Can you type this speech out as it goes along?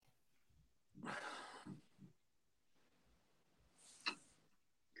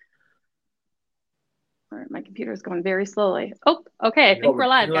My computer's going very slowly. Oh, okay. I think we're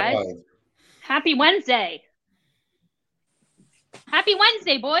live, guys. Happy Wednesday. Happy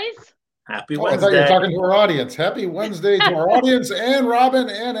Wednesday, boys. Happy Wednesday. I thought you were talking to our audience. Happy Wednesday to our audience and Robin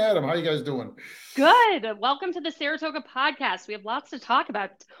and Adam. How you guys doing? Good. Welcome to the Saratoga podcast. We have lots to talk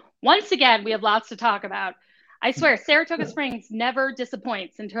about. Once again, we have lots to talk about. I swear, Saratoga Springs never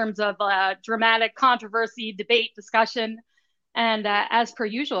disappoints in terms of dramatic controversy, debate, discussion. And as per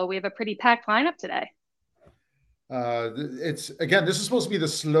usual, we have a pretty packed lineup today. This is supposed to be the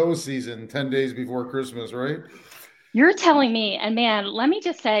slow season, 10 days before Christmas, right? You're telling me, and man, let me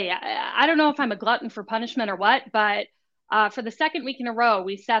just say, I don't know if I'm a glutton for punishment or what, but for the second week in a row,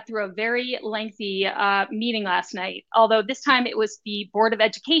 we sat through a very lengthy meeting last night. Although this time it was the Board of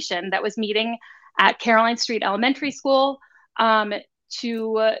Education that was meeting at Caroline Street Elementary School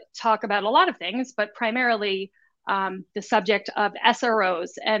to talk about a lot of things, but primarily the subject of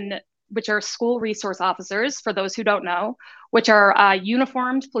SROs, and which are school resource officers, for those who don't know, which are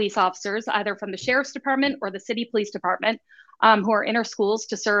uniformed police officers, either from the sheriff's department or the city police department, who are in our schools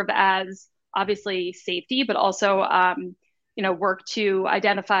to serve as obviously safety, but also work to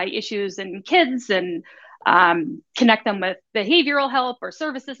identify issues in kids and connect them with behavioral help or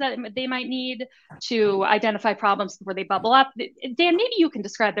services that they might need, to identify problems before they bubble up. Dan, maybe you can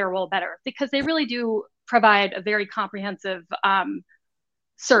describe their role better, because they really do provide a very comprehensive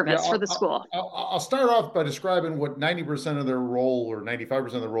service for the school. I'll start off by describing what 90% of their role or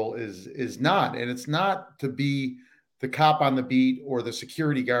 95% of the role is not. And it's not to be the cop on the beat or the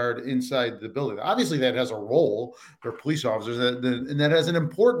security guard inside the building. Obviously that has a role. They're police officers, and that has an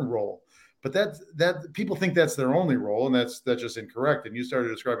important role. But that people think that's their only role, and that's just incorrect. And you started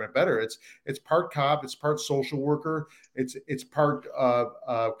describing it better. It's part cop, it's part social worker, it's part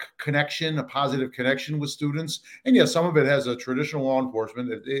connection, a positive connection with students. And yeah, some of it has a traditional law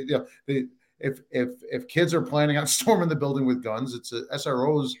enforcement. If kids are planning on storming the building with guns, it's a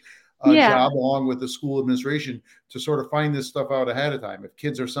SRO's job, along with the school administration, to sort of find this stuff out ahead of time. If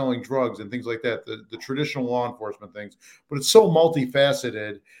kids are selling drugs and things like that, the traditional law enforcement things. But it's so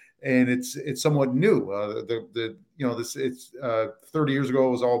multifaceted. And it's somewhat new. 30 years ago, it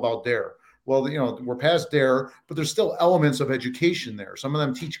was all about DARE. Well, we're past DARE, but there's still elements of education there. Some of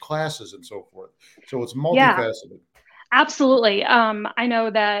them teach classes and so forth. So it's multifaceted. Yeah, absolutely. I know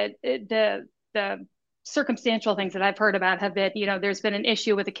that the circumstantial things that I've heard about have been, there's been an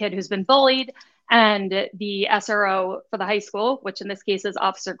issue with a kid who's been bullied, and the SRO for the high school, which in this case is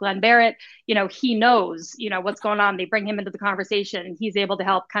Officer Glenn Barrett, he knows, what's going on. They bring him into the conversation, and he's able to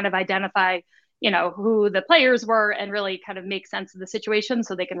help kind of identify, who the players were, and really kind of make sense of the situation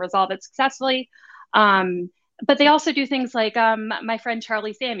so they can resolve it successfully. But they also do things like my friend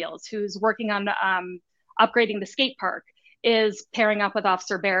Charlie Samuels, who's working on upgrading the skate park, is pairing up with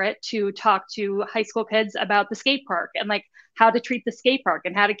Officer Barrett to talk to high school kids about the skate park and like how to treat the skate park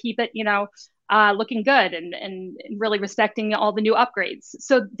and how to keep it, looking good and really respecting all the new upgrades.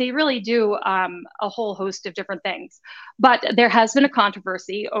 So they really do a whole host of different things. But there has been a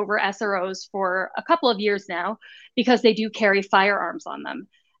controversy over SROs for a couple of years now, because they do carry firearms on them.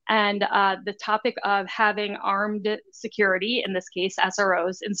 And the topic of having armed security, in this case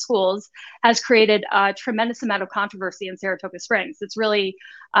SROs, in schools, has created a tremendous amount of controversy in Saratoga Springs. It's really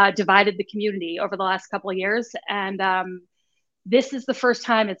divided the community over the last couple of years. And this is the first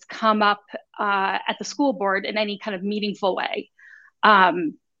time it's come up at the school board in any kind of meaningful way.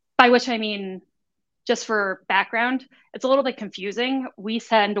 By which I mean, just for background, it's a little bit confusing. We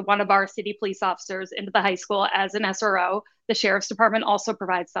send one of our city police officers into the high school as an SRO. The sheriff's department also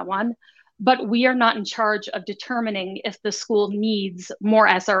provides someone, but we are not in charge of determining if the school needs more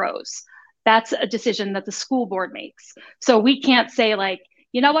SROs. That's a decision that the school board makes. So we can't say like,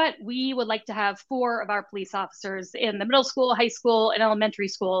 you know what, we would like to have 4 of our police officers in the middle school, high school, and elementary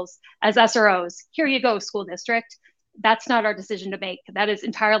schools as SROs. Here you go, school district. That's not our decision to make. That is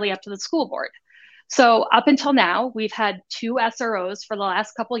entirely up to the school board. So up until now, we've had 2 SROs for the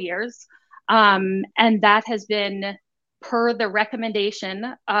last couple of years. And that has been per the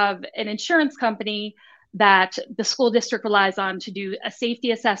recommendation of an insurance company that the school district relies on to do a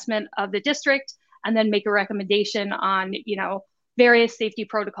safety assessment of the district and then make a recommendation on, various safety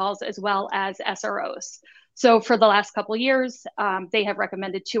protocols as well as SROs. So for the last couple of years, they have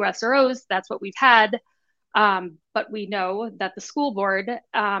recommended 2 SROs. That's what we've had. But we know that the school board,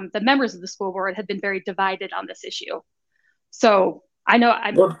 the members of the school board, have been very divided on this issue. So I know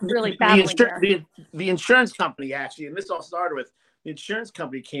I'm really battling here. The insurance company, actually, and this all started with the insurance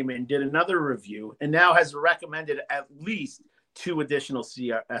company came in, did another review, and now has recommended at least 2 additional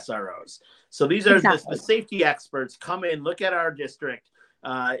SROs. So these are the safety experts come in, look at our district,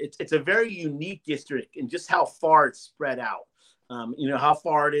 It's a very unique district and just how far it's spread out. How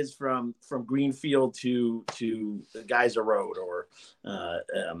far it is from Greenfield to the Geyser Road, or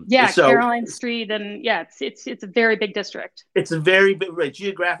Caroline Street, and it's a very big district. It's a very big, right,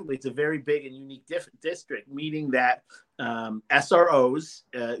 geographically, it's a very big and unique district, meaning that SROs,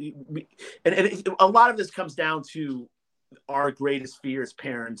 and a lot of this comes down to our greatest fear as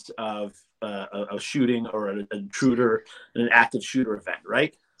parents of a shooting or an intruder, an active shooter event,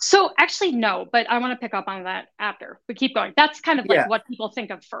 right? So actually, no, but I want to pick up on that after. But keep going. That's kind of like what people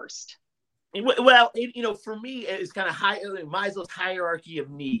think of first. Well, for me, it's kind of Maslow's hierarchy of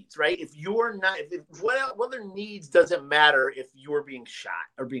needs, right? If you're not, what other needs doesn't matter if you're being shot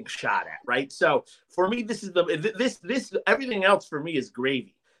or being shot at, right? So for me, this is this everything else for me is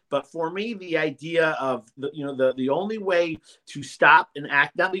gravy. But for me, the idea of the only way to stop an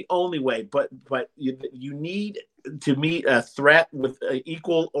act, not the only way, but you need to meet a threat with an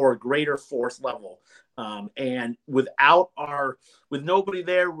equal or greater force level. And with nobody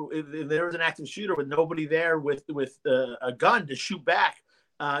there, if there was an active shooter with nobody there with a gun to shoot back,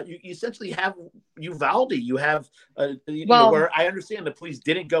 you essentially have Uvalde. You have where I understand the police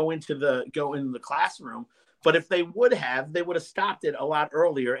didn't go into the classroom, but if they would have stopped it a lot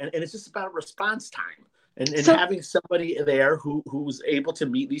earlier. And it's just about response time and having somebody there who's able to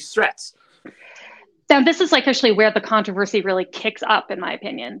meet these threats. Now, this is like actually where the controversy really kicks up, in my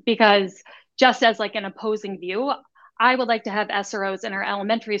opinion, because just as like an opposing view, I would like to have SROs in our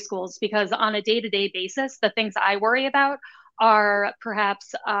elementary schools, because on a day-to-day basis, the things I worry about are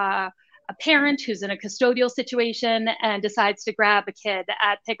perhaps a parent who's in a custodial situation and decides to grab a kid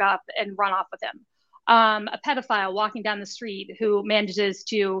at pickup and run off with him. A pedophile walking down the street who manages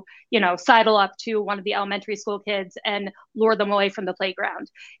to, sidle up to one of the elementary school kids and lure them away from the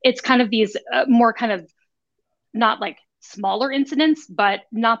playground. It's kind of these more kind of not like smaller incidents, but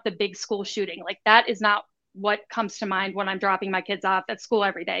not the big school shooting. Like that is not what comes to mind when I'm dropping my kids off at school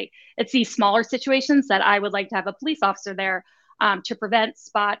every day. It's these smaller situations that I would like to have a police officer there to prevent,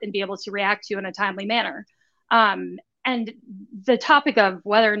 spot, and be able to react to in a timely manner. And the topic of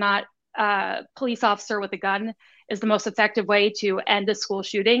whether or not police officer with a gun is the most effective way to end a school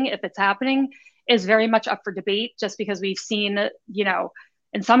shooting if it's happening is very much up for debate, just because we've seen,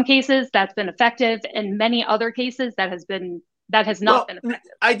 in some cases that's been effective, in many other cases that has not been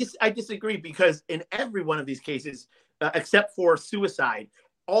effective. I disagree, because in every one of these cases, except for suicide,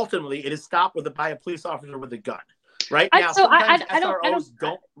 ultimately it is stopped by a police officer with a gun. Right now, sometimes SROs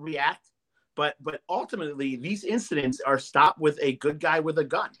don't react. But ultimately, these incidents are stopped with a good guy with a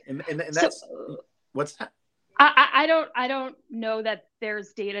gun, and that's what's that? I don't know that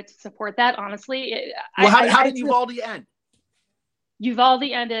there's data to support that, honestly. How did Uvalde end? Uvalde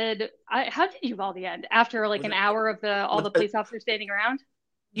ended. How did Uvalde end? After like an hour of all the police officers standing around?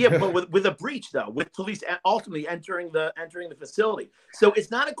 Yeah, but with a breach though, with police ultimately entering the facility. So it's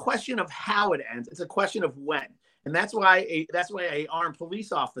not a question of how it ends; it's a question of when. And that's why a armed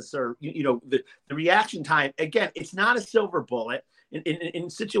police officer, the reaction time, again, it's not a silver bullet. In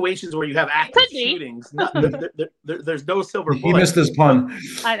situations where you have active shootings, there's no silver bullet. He missed his pun.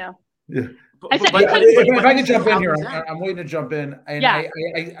 I know. Yeah. If I can jump in here, I'm waiting to jump in, and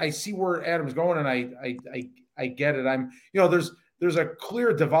I see where Adam's going, and I get it. There's a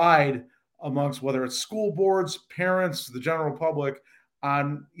clear divide amongst whether it's school boards, parents, the general public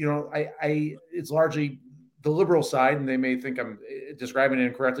on, it's largely the liberal side, and they may think I'm describing it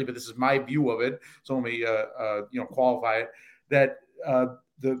incorrectly, but this is my view of it. So let me, qualify it, that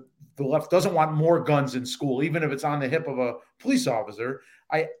the left doesn't want more guns in school, even if it's on the hip of a police officer.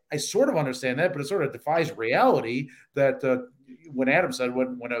 I sort of understand that, but it sort of defies reality that when Adam said,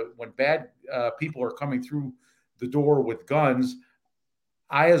 when bad people are coming through the door with guns,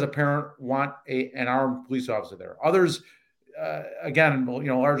 I, as a parent, want an armed police officer there. Others, again,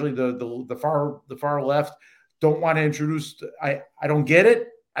 largely the far left don't want to introduce. I don't get it.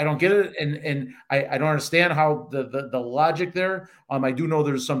 I don't get it, and I don't understand how the logic there. I do know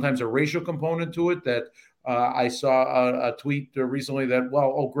there's sometimes a racial component to it. That I saw a tweet recently that,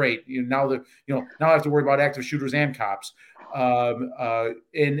 great, now I have to worry about active shooters and cops, I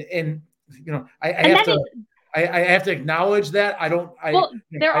have to acknowledge that.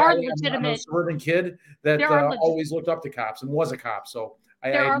 There are legitimate. I'm a suburban kid that always looked up to cops and was a cop. So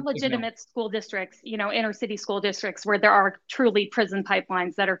there are legitimate school districts, inner city school districts, where there are truly prison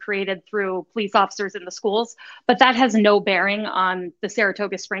pipelines that are created through police officers in the schools. But that has no bearing on the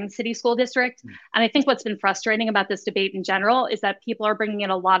Saratoga Springs City School District. And I think what's been frustrating about this debate in general is that people are bringing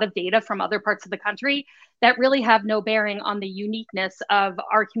in a lot of data from other parts of the country that really have no bearing on the uniqueness of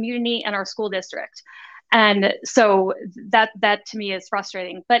our community and our school district. And so that to me is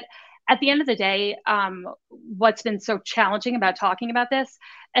frustrating. But at the end of the day, what's been so challenging about talking about this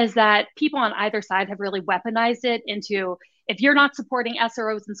is that people on either side have really weaponized it into, if you're not supporting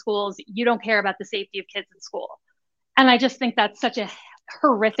SROs in schools, you don't care about the safety of kids in school. And I just think that's such a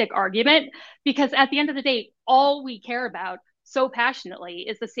horrific argument, because at the end of the day, all we care about so passionately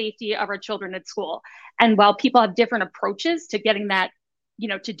is the safety of our children at school. And while people have different approaches to getting that,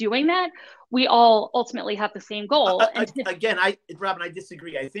 to doing that, we all ultimately have the same goal. Again, Robin, I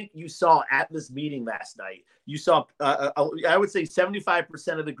disagree. I think you saw at this meeting last night, you saw, I would say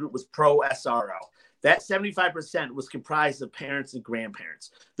 75% of the group was pro SRO. That 75% was comprised of parents and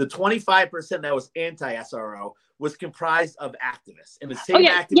grandparents. The 25% that was anti-SRO was comprised of activists. And the same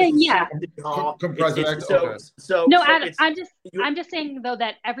activists comprised of activists. No, Adam, I'm just saying though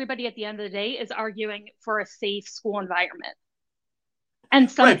that everybody at the end of the day is arguing for a safe school environment. And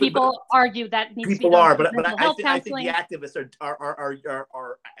some people argue that needs to be done. But I think the activists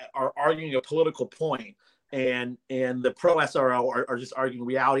are arguing a political point. And the pro SRO are just arguing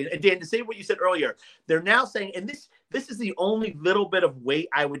reality. And Dan, to say what you said earlier, they're now saying, and this is the only little bit of weight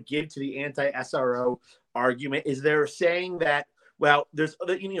I would give to the anti-SRO argument, is they're saying that, well, there's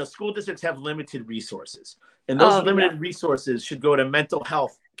school districts have limited resources, and those limited resources should go to mental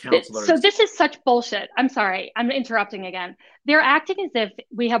health counselors. So this is such bullshit. I'm sorry, I'm interrupting again. They're acting as if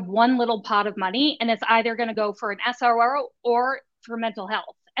we have one little pot of money and it's either going to go for an SRO or for mental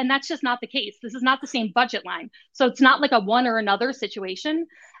health. And that's just not the case. This is not the same budget line. So it's not like a one or another situation.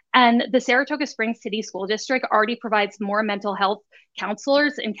 And the Saratoga Springs City School District already provides more mental health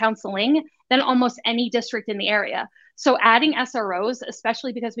counselors and counseling than almost any district in the area. So adding SROs,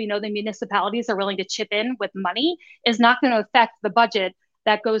 especially because we know the municipalities are willing to chip in with money, is not going to affect the budget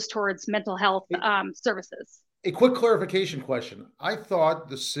that goes towards mental health services. A quick clarification question. I thought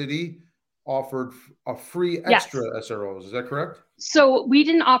the city offered a free extra SROs. Is that correct? So we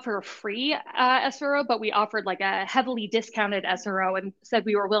didn't offer a free SRO, but we offered like a heavily discounted SRO and said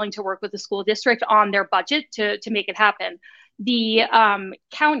we were willing to work with the school district on their budget to make it happen. The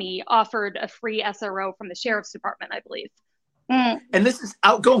county offered a free SRO from the sheriff's department, I believe. And this is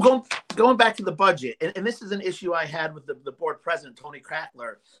going back to the budget, and this is an issue I had with the board president, Tony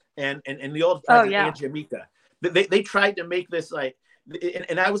Crackler, and the old president, Angie Amica. They tried to make this like,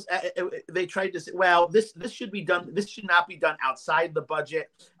 and they tried to say, well, this should be done. This should not be done outside the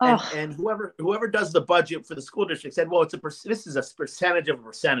budget. And whoever does the budget for the school district said, well, this is a percentage of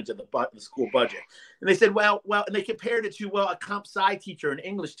the school budget. And they said, well, and they compared it to, a comp sci teacher, an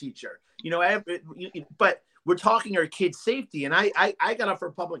English teacher, but we're talking our kids' safety. And I got up for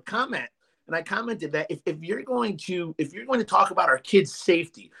public comment. And I commented that if you're going to talk about our kids'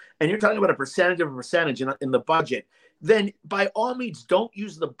 safety, and you're talking about a percentage in the budget, then by all means, don't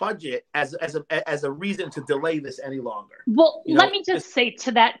use the budget as a reason to delay this any longer. Well, let me just say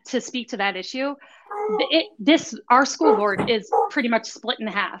to speak to that issue, our school board is pretty much split in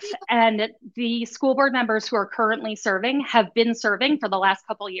half, and the school board members who are currently serving have been serving for the last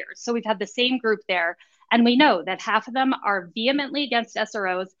couple of years. So we've had the same group there, and we know that half of them are vehemently against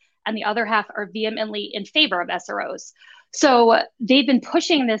SROs, and the other half are vehemently in favor of SROs. So they've been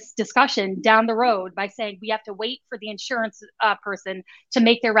pushing this discussion down the road by saying we have to wait for the insurance person to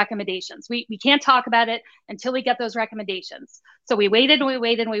make their recommendations. We can't talk about it until we get those recommendations. So we waited and we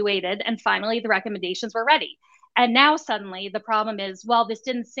waited and we waited, and finally the recommendations were ready. And now suddenly the problem is, well, this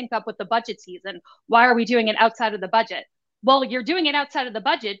didn't sync up with the budget season. Why are we doing it outside of the budget? Well, you're doing it outside of the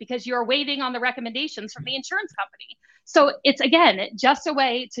budget because you're waiting on the recommendations from the insurance company. So it's, again, just a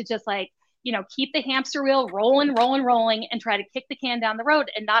way to just keep the hamster wheel rolling, and try to kick the can down the road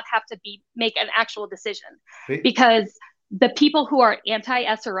and not have to make an actual decision. Because the people who are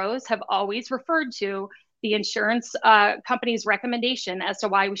anti-SROs have always referred to the insurance company's recommendation as to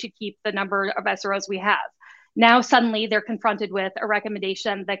why we should keep the number of SROs we have. Now, suddenly they're confronted with a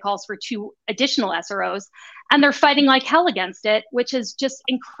recommendation that calls for 2 additional SROs, and they're fighting like hell against it, which is just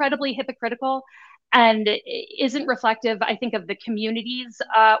incredibly hypocritical and isn't reflective, I think, of the community's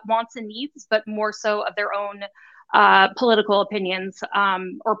wants and needs, but more so of their own political opinions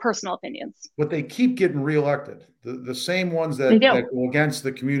or personal opinions. But they keep getting reelected. The same ones that go against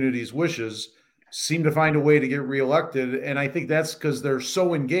the community's wishes seem to find a way to get reelected. And I think that's because they're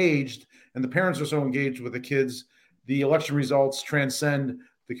so engaged and the parents are so engaged with the kids. The election results transcend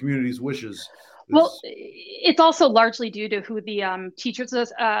the community's wishes. Well, it's also largely due to who the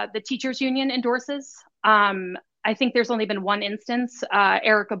teachers union endorses. I think there's only been one instance.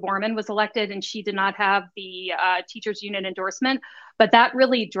 Erica Borman was elected, and she did not have the teachers union endorsement. But that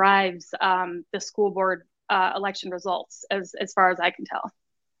really drives the school board election results, as far as I can tell.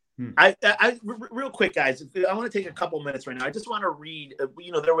 Real quick, guys, I want to take a couple minutes right now. I just want to read.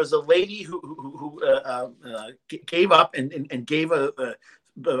 There was a lady who gave up and gave a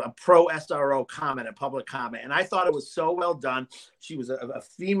pro SRO comment, a public comment, and I thought it was so well done. She was a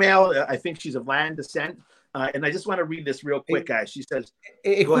female. I think she's of Latin descent. And I just want to read this real quick, guys. She says,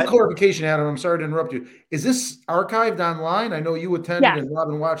 a quick clarification, Adam. I'm sorry to interrupt you. Is this archived online? I know you attended and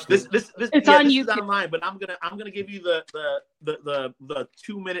Robin watched this. This is online, but I'm gonna give you the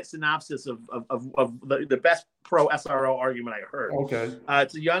 2-minute synopsis of the best pro SRO argument I heard. Okay.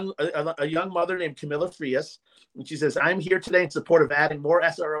 It's a young mother named Camilla Frias, and she says, "I'm here today in support of adding more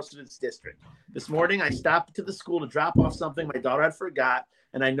SROs to this district. This morning, I stopped to the school to drop off something my daughter had forgot,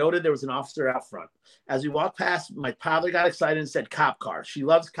 and I noted there was an officer out front. As we walked past, my toddler got excited and said, 'Cop car.' She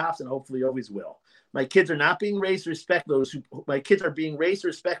loves cops and hopefully always will. My kids are being raised to respect those who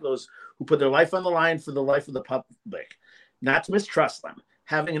put their life on the line for the life of the public, not to mistrust them.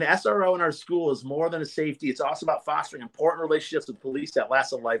 Having an SRO in our school is more than a safety. It's also about fostering important relationships with police that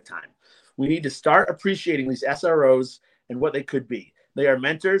last a lifetime. We need to start appreciating these SROs and what they could be. They are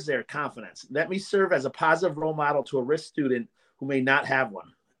mentors. They are confidants. Let me serve as a positive role model to a risk student who may not have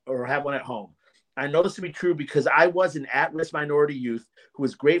one or have one at home. I know this to be true because I was an at-risk minority youth who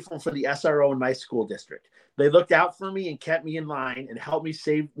was grateful for the SRO in my school district. They looked out for me and kept me in line and helped me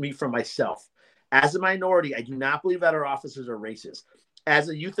save me from myself. As a minority, I do not believe that our officers are racist. As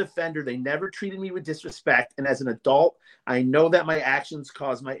a youth offender, they never treated me with disrespect. And as an adult, I know that my actions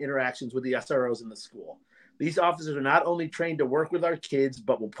cause my interactions with the SROs in the school. These officers are not only trained to work with our kids,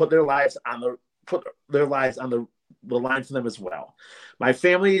 but will put their lives on the line for them as well. My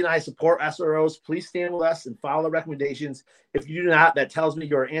family and I support SROs. Please stand with us and follow the recommendations. If you do not, that tells me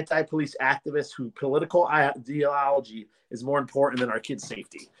you're an anti-police activist whose political ideology is more important than our kids'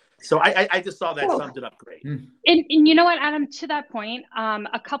 safety." So I just saw that summed it up great. And you know what, Adam, to that point,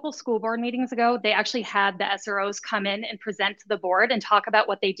 a couple school board meetings ago, they actually had the SROs come in and present to the board and talk about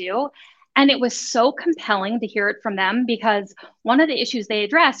what they do. And it was so compelling to hear it from them because one of the issues they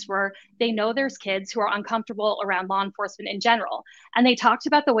addressed were they know there's kids who are uncomfortable around law enforcement in general. And they talked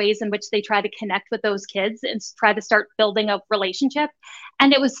about the ways in which they try to connect with those kids and try to start building a relationship.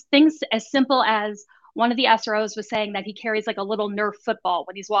 And it was things as simple as one of the SROs was saying that he carries like a little Nerf football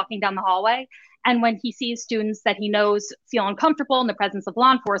when he's walking down the hallway. And when he sees students that he knows feel uncomfortable in the presence of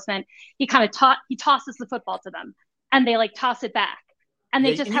law enforcement, he kind of tosses the football to them and they like toss it back. And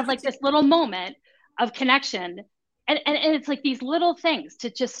they just have like this little moment of connection. And it's like these little things to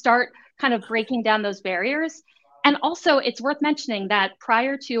just start kind of breaking down those barriers. And also it's worth mentioning that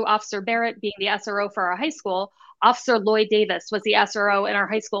prior to Officer Barrett being the SRO for our high school, Officer Lloyd Davis was the SRO in our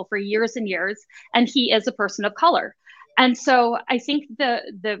high school for years and years, and he is a person of color. And so I think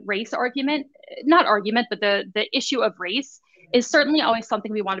the race argument, not argument, but the issue of race is certainly always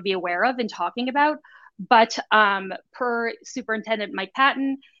something we want to be aware of and talking about. But per Superintendent Mike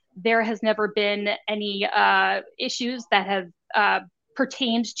Patton, there has never been any issues that have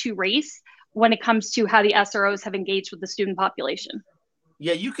pertained to race when it comes to how the SROs have engaged with the student population.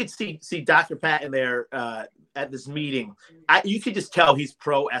 Yeah, you could see Dr. Patton there at this meeting. You could just tell he's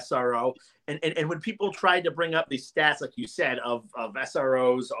pro SRO. And when people tried to bring up these stats, like you said, of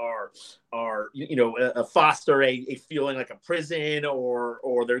SROs are foster a feeling like a prison,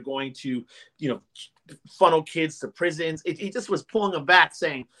 or they're going to funnel kids to prisons. He just was pulling them back,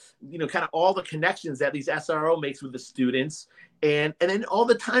 saying kind of all the connections that these SRO makes with the students, and then all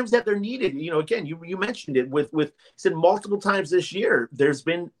the times that they're needed. Again, you mentioned it with said multiple times this year. There's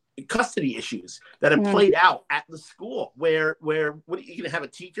been custody issues that have played out at the school where what are you going to have a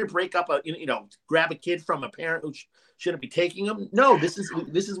teacher break up grab a kid from a parent who shouldn't be taking them? No, this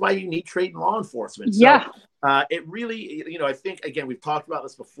is why you need trained law enforcement. So, it really, I think, again, we've talked about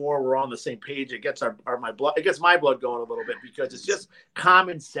this before. We're on the same page. It gets my blood going a little bit because it's just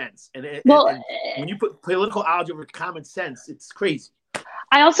common sense. And when you put political ideology over common sense, it's crazy.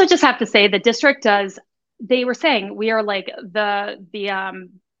 I also just have to say the district they were saying we are like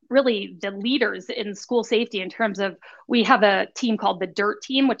really the leaders in school safety in terms of, we have a team called the DIRT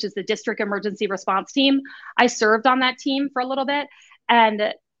team, which is the District Emergency Response Team. I served on that team for a little bit.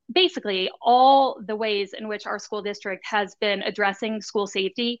 And basically all the ways in which our school district has been addressing school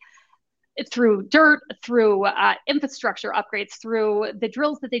safety through DIRT, through infrastructure upgrades, through the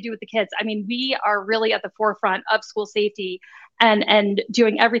drills that they do with the kids. I mean, we are really at the forefront of school safety and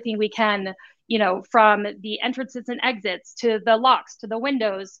doing everything we can, from the entrances and exits to the locks, to the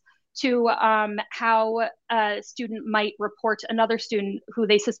windows, to how a student might report another student who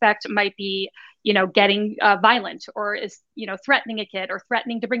they suspect might be, getting violent or is, threatening a kid or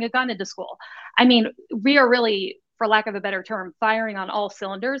threatening to bring a gun into school. I mean, we are really for lack of a better term, firing on all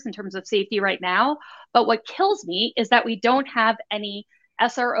cylinders in terms of safety right now. But what kills me is that we don't have any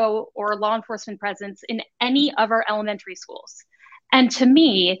SRO or law enforcement presence in any of our elementary schools. And to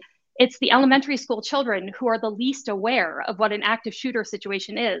me, it's the elementary school children who are the least aware of what an active shooter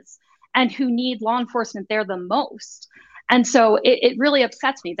situation is and who need law enforcement there the most. And so it really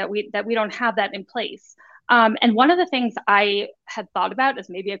upsets me that we don't have that in place. And one of the things I had thought about is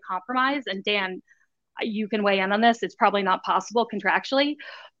maybe a compromise, and Dan, you can weigh in on this. It's probably not possible contractually,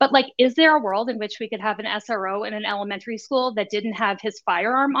 but like, is there a world in which we could have an SRO in an elementary school that didn't have his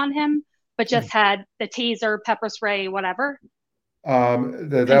firearm on him, but just had the taser, pepper spray, whatever?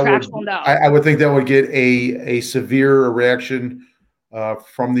 Contractual, no. I would think that would get a severe reaction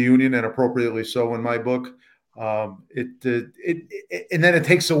from the union, and appropriately so in my book. And then it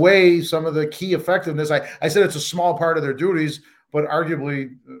takes away some of the key effectiveness. I said it's a small part of their duties, but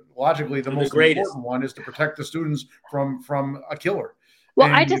arguably, logically, the most important one is to protect the students from a killer. Well,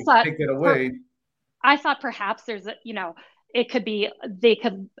 and I just thought take that away. I thought perhaps there's it could be they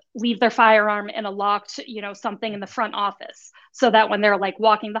could leave their firearm in a locked, something in the front office, so that when they're like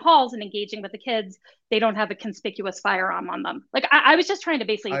walking the halls and engaging with the kids, they don't have a conspicuous firearm on them. Like I was just trying to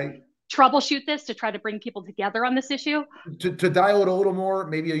basically troubleshoot this to try to bring people together on this issue. To dial it a little more,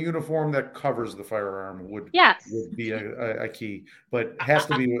 maybe a uniform that covers the firearm would be a key, but has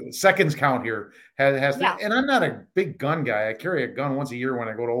to be seconds count here. Has to, and I'm not a big gun guy. I carry a gun once a year when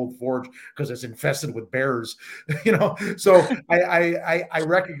I go to Old Forge because it's infested with bears, So I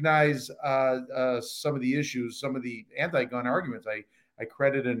recognize some of the issues, some of the anti-gun arguments. I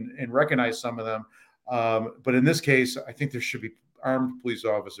credit and recognize some of them, but in this case, I think there should be armed police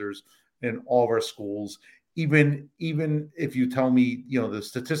officers in all of our schools. Even if you tell me, the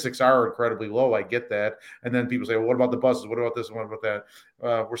statistics are incredibly low, I get that. And then people say, well, what about the buses? What about this? What about that?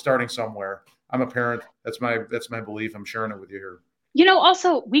 We're starting somewhere. I'm a parent. That's my belief. I'm sharing it with you here.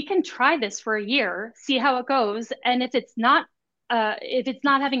 Also, we can try this for a year, see how it goes. And if it's not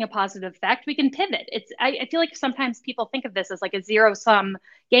having a positive effect, we can pivot. I feel like sometimes people think of this as like a zero-sum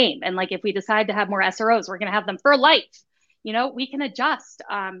game. And like, if we decide to have more SROs, we're going to have them for life. We can adjust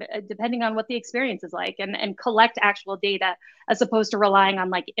depending on what the experience is like, and collect actual data as opposed to relying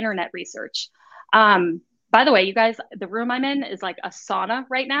on like internet research. By the way, you guys, the room I'm in is like a sauna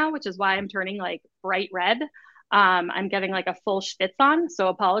right now, which is why I'm turning like bright red. I'm getting like a full schwitz on, so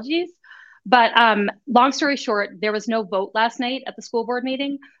apologies. But long story short, there was no vote last night at the school board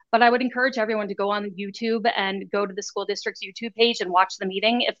meeting, but I would encourage everyone to go on YouTube and go to the school district's YouTube page and watch the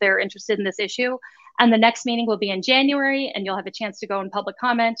meeting if they're interested in this issue. And the next meeting will be in January, and you'll have a chance to go in public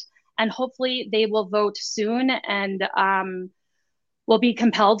comment. And hopefully they will vote soon, and will be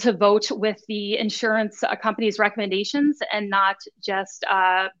compelled to vote with the insurance company's recommendations and not just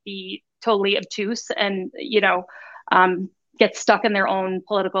be totally obtuse and, get stuck in their own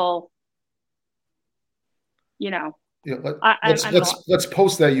political, let's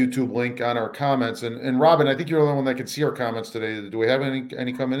post that YouTube link on our comments. And Robin, I think you're the only one that can see our comments today. Do we have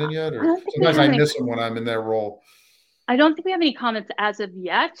any coming in yet? Or sometimes I miss them when I'm in that role. I don't think we have any comments as of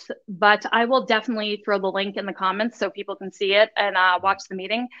yet, but I will definitely throw the link in the comments so people can see it and watch the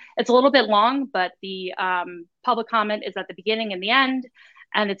meeting. It's a little bit long, but the public comment is at the beginning and the end,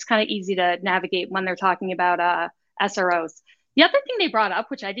 and it's kind of easy to navigate when they're talking about SROs. The other thing they brought up,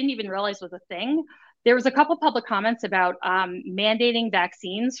 which I didn't even realize was a thing, there was a couple public comments about mandating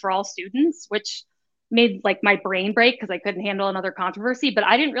vaccines for all students, which made like my brain break because I couldn't handle another controversy, but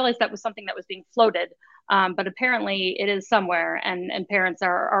I didn't realize that was something that was being floated. But apparently it is somewhere, and parents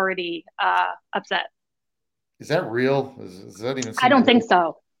are already upset. Is that real? Is that even? I don't think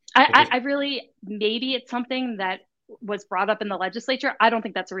so. I really, maybe it's something that was brought up in the legislature. I don't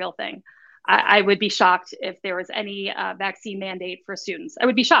think that's a real thing. I would be shocked if there was any vaccine mandate for students. I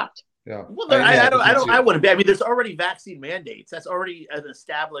would be shocked. Yeah. Well, I wouldn't be. I mean, there's already vaccine mandates. That's already an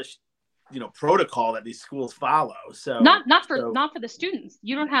established, protocol that these schools follow. So not for the students.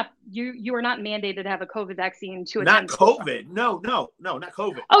 You don't have you are not mandated to have a COVID vaccine to attend. Not COVID. No, not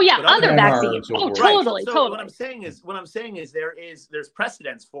COVID. Oh yeah, other vaccines. Oh, totally, so totally. What I'm saying is there's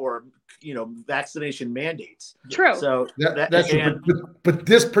precedence for vaccination mandates. True. So that's true. But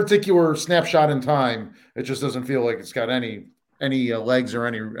this particular snapshot in time, it just doesn't feel like it's got any legs or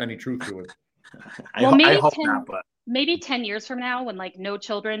any truth to it. I hope not, but maybe 10 years from now, when like no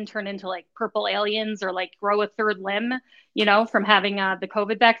children turn into like purple aliens or like grow a third limb, from having the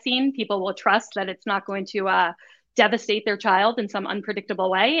COVID vaccine, people will trust that it's not going to devastate their child in some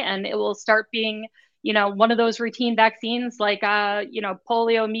unpredictable way. And it will start being, one of those routine vaccines like,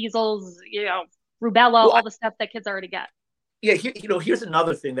 polio, measles, rubella, all the stuff that kids already get. Yeah, here's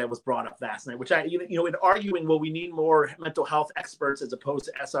another thing that was brought up last night, which in arguing, well, we need more mental health experts as opposed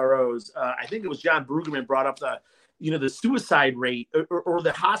to SROs. I think it was John Brueggemann brought up the suicide rate or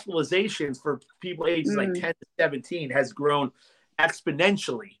the hospitalizations for people ages like 10 to 17 has grown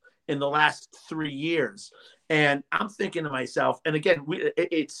exponentially in the last 3 years. And I'm thinking to myself, and again, look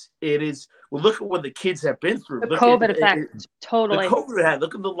at what the kids have been through. The COVID effect, totally. The COVID,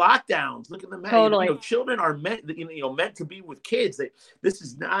 look at the lockdowns. Look at the totally. Children are meant to be with kids. This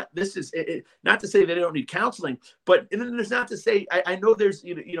is not to say they don't need counseling, but there's not to say I know there's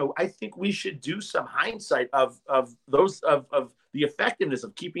I think we should do some hindsight of the effectiveness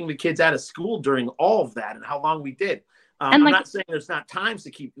of keeping the kids out of school during all of that and how long we did. I'm not saying there's not times to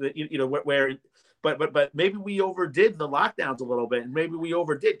keep where. But maybe we overdid the lockdowns a little bit, and maybe we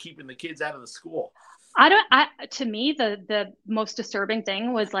overdid keeping the kids out of the school. To me, the most disturbing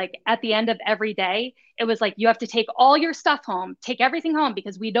thing was like at the end of every day, it was like, you have to take all your stuff home, take everything home,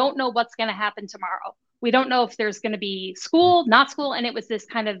 because we don't know what's going to happen tomorrow. We don't know if there's going to be school, not school. And it was this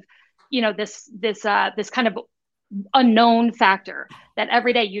kind of, this kind of unknown factor that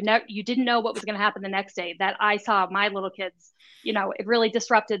every day you didn't know what was going to happen the next day. That I saw my little kids, it really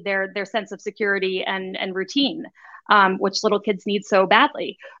disrupted their sense of security and routine, which little kids need so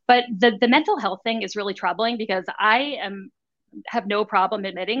badly. But the mental health thing is really troubling, because I have no problem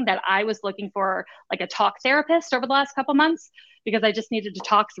admitting that I was looking for like a talk therapist over the last couple months, because I just needed to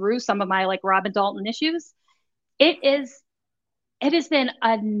talk through some of my like Robin Dalton issues. It has been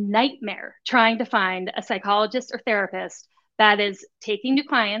a nightmare trying to find a psychologist or therapist that is taking new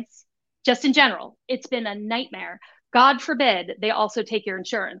clients. Just in general, it's been a nightmare. God forbid they also take your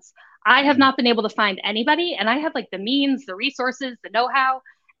insurance. I have not been able to find anybody, and I have like the means, the resources, the know-how.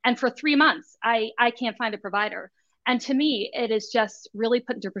 And for 3 months, I can't find a provider. And to me, it is just really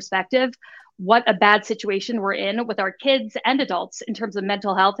put into perspective what a bad situation we're in with our kids and adults in terms of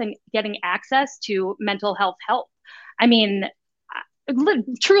mental health and getting access to mental health help. I mean,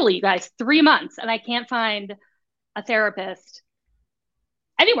 truly, you guys, 3 months, and I can't find a therapist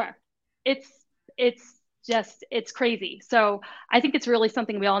anywhere. It's crazy. So I think it's really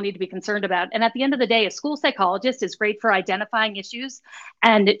something we all need to be concerned about. And at the end of the day, a school psychologist is great for identifying issues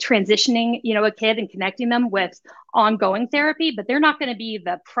and transitioning, a kid and connecting them with ongoing therapy, but they're not going to be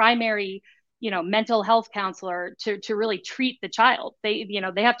the primary, mental health counselor to really treat the child. They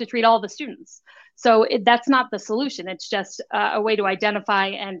have to treat all the students. So that's not the solution. It's just a way to identify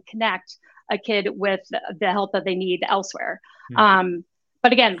and connect a kid with the help that they need elsewhere. Mm-hmm.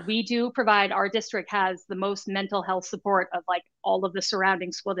 But again, we do provide, our district has the most mental health support of like all of the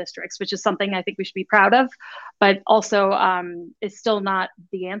surrounding school districts, which is something I think we should be proud of, but also it's still not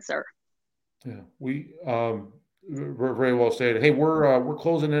the answer. Yeah, we very well stated. Hey, we're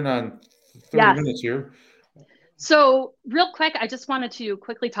closing in on 30 minutes here. So real quick, I just wanted to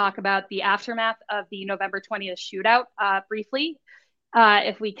quickly talk about the aftermath of the November 20th shootout briefly,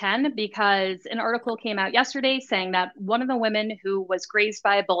 if we can, because an article came out yesterday saying that one of the women who was grazed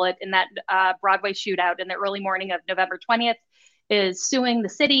by a bullet in that Broadway shootout in the early morning of November 20th is suing the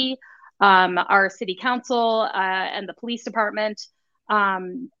city, our city council, and the police department.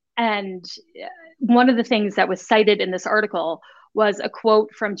 And one of the things that was cited in this article was a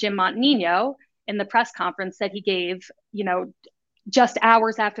quote from Jim Montagnino in the press conference that he gave, just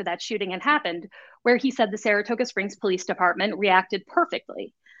hours after that shooting had happened, where he said the Saratoga Springs Police Department reacted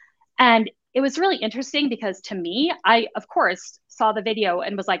perfectly. And it was really interesting because to me, I, of course, saw the video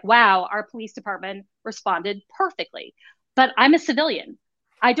and was like, wow, our police department responded perfectly. But I'm a civilian.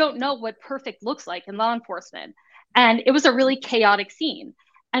 I don't know what perfect looks like in law enforcement. And it was a really chaotic scene.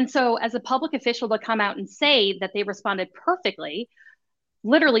 And so as a public official to come out and say that they responded perfectly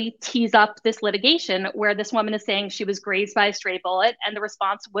literally tease up this litigation where this woman is saying she was grazed by a stray bullet and the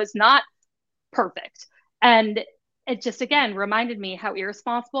response was not perfect. And it just, again, reminded me how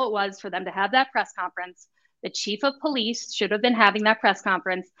irresponsible it was for them to have that press conference. The chief of police should have been having that press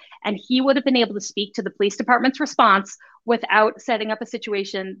conference, and he would have been able to speak to the police department's response without setting up a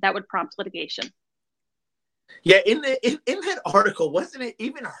situation that would prompt litigation. Yeah, in that article, wasn't it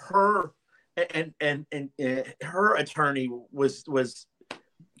even her and her attorney was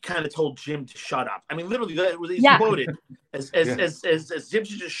kind of told Jim to shut up. I mean, literally, that was quoted as Jim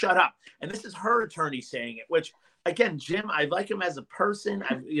should just shut up. And this is her attorney saying it. Which, again, Jim, I like him as a person.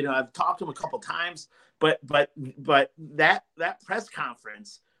 I've talked to him a couple times, but that press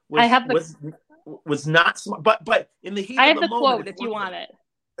conference was not smart. But in the heat I of have the the moment, quote if you want it.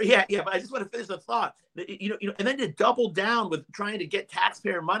 Yeah, but I just want to finish the thought. And then to double down with trying to get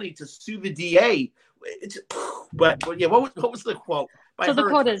taxpayer money to sue the DA. But yeah, what was the quote? So the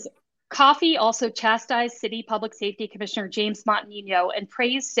quote is, Coffey also chastised City Public Safety Commissioner James Montagnino and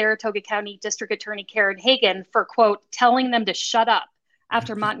praised Saratoga County District Attorney Karen Hagan for, quote, telling them to shut up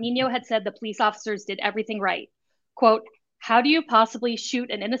after Montagnino had said the police officers did everything right. Quote, how do you possibly shoot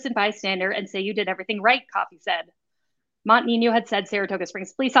an innocent bystander and say you did everything right, Coffey said. Montagnino had said Saratoga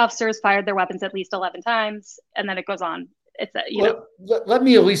Springs police officers fired their weapons at least 11 times, and then it goes on. It's let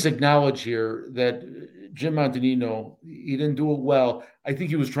me at least acknowledge here that Jim Montagnino, he didn't do it well. I think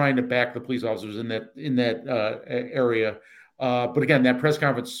he was trying to back the police officers in that area. But again, that press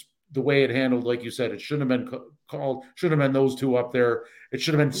conference, the way it handled, like you said, it shouldn't have been called. Should have been those two up there. It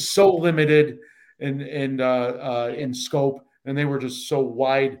should have been so limited in scope, and they were just so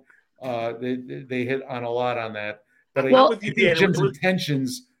wide. They hit on a lot on that. But I think Jim's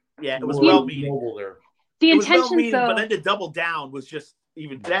intentions, it was well meaning there. The intentions, but then to double down was just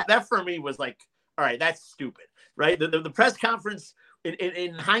even that for me was like, all right, that's stupid, right? The press conference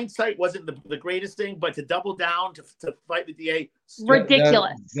in hindsight wasn't the greatest thing, but to double down to fight the DA,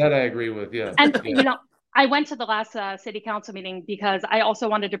 ridiculous. That I agree with, yeah. And I went to the last city council meeting because I also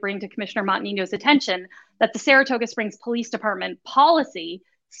wanted to bring to Commissioner Montagnino's attention that the Saratoga Springs Police Department policy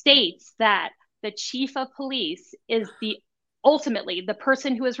states that the chief of police is ultimately the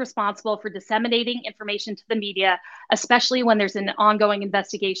person who is responsible for disseminating information to the media, especially when there's an ongoing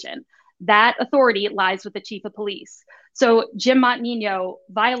investigation. That authority lies with the chief of police. So Jim Montagnino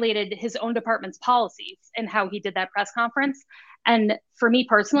violated his own department's policies in how he did that press conference. And for me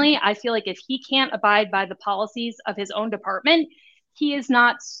personally, I feel like if he can't abide by the policies of his own department, he should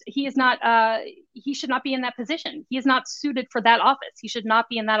not be in that position. He is not suited for that office. He should not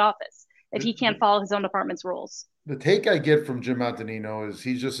be in that office if he can't follow his own department's rules. The take I get from Jim Montagnino is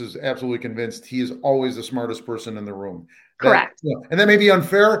he just is absolutely convinced he is always the smartest person in the room. Correct. And that may be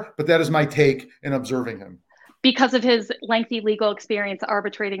unfair, but that is my take in observing him. Because of his lengthy legal experience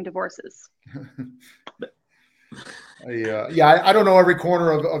arbitrating divorces. I don't know every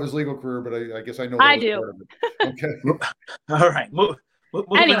corner of his legal career, but I guess I know. I do. Okay. All right.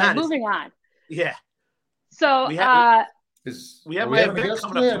 Moving on. Yeah. So we have my event event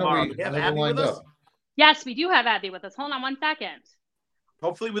coming up tomorrow. We have Abby with us. Yes, we do have Abby with us. Hold on one second.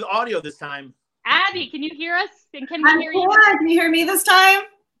 Hopefully with audio this time. Abby, can you hear us? And can we hear you? Can you hear me this time?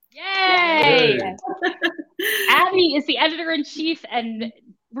 Yay! Abby is the editor-in-chief and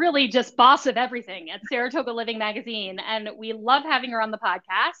really just boss of everything at Saratoga Living Magazine. And we love having her on the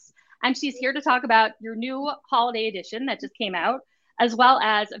podcast. And she's here to talk about your new holiday edition that just came out, as well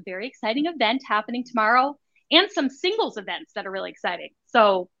as a very exciting event happening tomorrow and some singles events that are really exciting.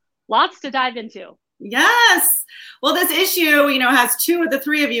 So lots to dive into. Yes. Well, this issue, has two of the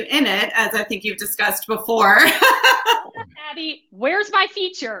three of you in it, as I think you've discussed before. Abby, where's my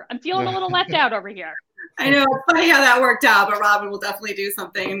feature? I'm feeling a little left out over here. I know, it's funny how that worked out, but Robin will definitely do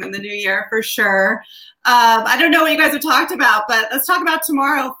something in the new year for sure. I don't know what you guys have talked about, but let's talk about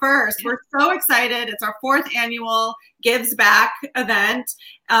tomorrow first. We're so excited. It's our 4th annual Gives Back event.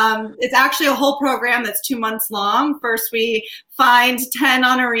 It's actually a whole program that's 2 months long. First, we find 10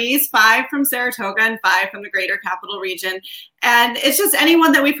 honorees, 5 from Saratoga and 5 from the greater capital region. And it's just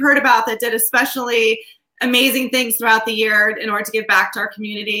anyone that we've heard about that did especially amazing things throughout the year in order to give back to our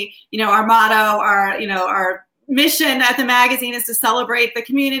community. Our motto, our mission at the magazine is to celebrate the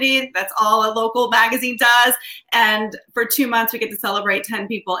community. That's all a local magazine does. And for 2 months, we get to celebrate 10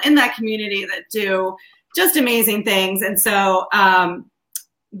 people in that community that do just amazing things. And so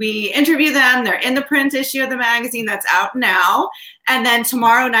we interview them. They're in the print issue of the magazine that's out now. And then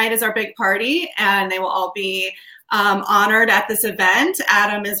tomorrow night is our big party, and they will all be honored at this event.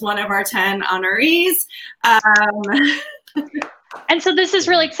 Adam is one of our 10 honorees. And so this is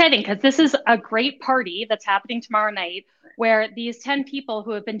really exciting because this is a great party that's happening tomorrow night where these 10 people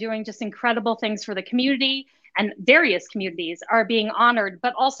who have been doing just incredible things for the community and various communities are being honored,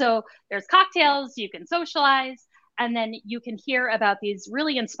 but also there's cocktails, you can socialize, and then you can hear about these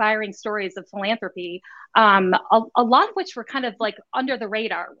really inspiring stories of philanthropy, a lot of which were kind of like under the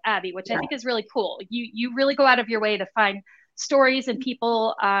radar, Abby, which I think is really cool. You really go out of your way to find stories and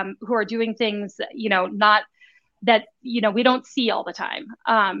people who are doing things, not that, we don't see all the time,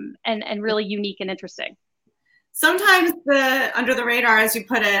 and really unique and interesting. Sometimes the under the radar, as you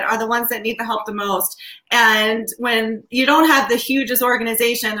put it, are the ones that need the help the most. And when you don't have the hugest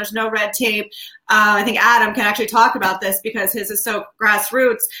organization, there's no red tape. I think Adam can actually talk about this because his is so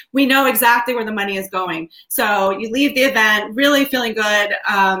grassroots. We know exactly where the money is going. So you leave the event really feeling good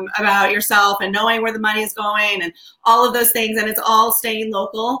about yourself and knowing where the money is going and all of those things. And it's all staying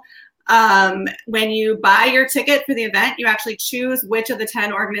local. When you buy your ticket for the event, you actually choose which of the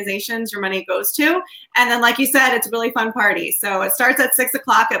 10 organizations your money goes to. And then, like you said, it's a really fun party. So it starts at 6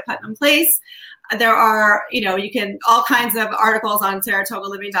 o'clock at Putnam Place. There are, you can all kinds of articles on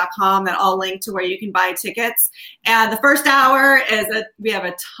SaratogaLiving.com that all link to where you can buy tickets. And the first hour we have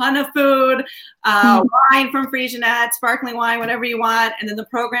a ton of food, wine from Frisianet, sparkling wine, whatever you want. And then the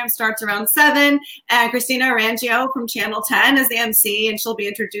program starts around 7. And Christina Arangio from Channel 10 is the MC, and she'll be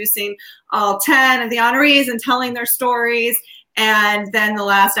introducing all 10 of the honorees and telling their stories. And then the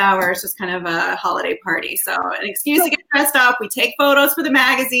last hour is just kind of a holiday party. So an excuse to get dressed up. We take photos for the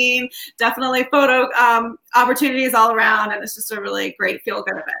magazine, definitely photo opportunities all around. And it's just a really great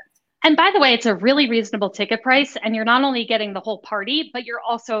feel-good event. And by the way, it's a really reasonable ticket price. And you're not only getting the whole party, but you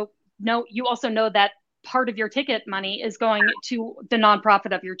also know that part of your ticket money is going to the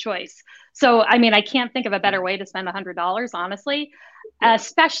nonprofit of your choice. So, I mean, I can't think of a better way to spend $100, honestly,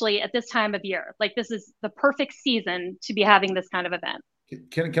 especially at this time of year. Like, this is the perfect season to be having this kind of event.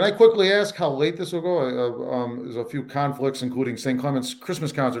 Can I quickly ask how late this will go? There's a few conflicts, including St. Clement's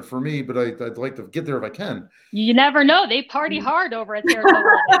Christmas concert for me, but I'd like to get there if I can. You never know. They party hard over at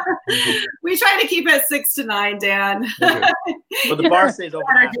Saratoga. We try to keep it 6 to 9, Dan. Okay. Well, the bar stays open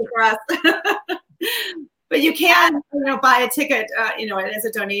for us. But you can, buy a ticket. It is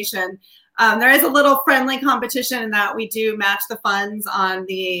a donation. There is a little friendly competition in that we do match the funds on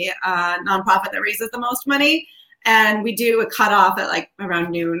the nonprofit that raises the most money. And we do a cutoff at like around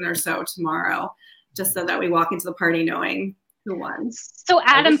noon or so tomorrow, just so that we walk into the party knowing who won. So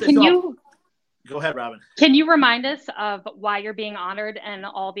Adam, go ahead, Robin. Can you remind us of why you're being honored and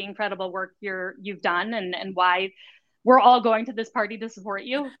all the incredible work you've done and why we're all going to this party to support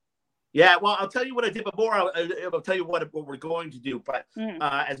you? Yeah, well, I'll tell you what I did before. I'll tell you what we're going to do. But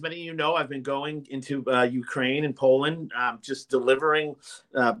as many of you know, I've been going into Ukraine and Poland, just delivering.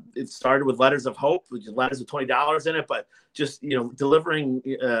 It started with letters of hope, which is letters with $20 in it, but just delivering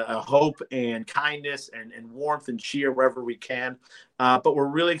hope and kindness and warmth and cheer wherever we can. But we're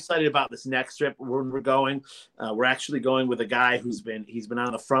really excited about this next trip. We're going. We're actually going with a guy he's been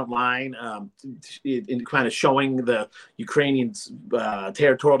on the front line in kind of showing the Ukrainians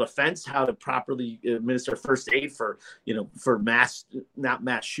territorial defense how to properly administer first aid for not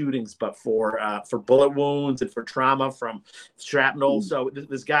mass shootings, but for bullet wounds and for trauma from shrapnel. So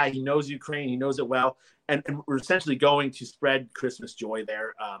this guy, he knows Ukraine, he knows it well. And we're essentially going to spread Christmas joy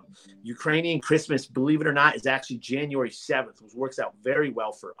there. Ukrainian Christmas, believe it or not, is actually January 7th, which works out very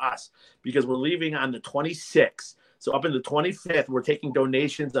well for us because we're leaving on the 26th. So up in the 25th, we're taking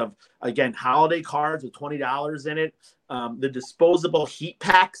donations of, again, holiday cards with $20 in it. The disposable heat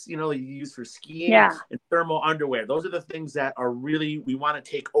packs, you use for skiing, and thermal underwear. Those are the things that are really, we want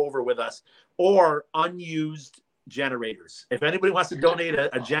to take over with us, or unused generators. If anybody wants to donate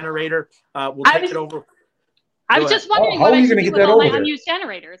a generator, we'll take it over. I was just wondering how are you going to get that over there? Unused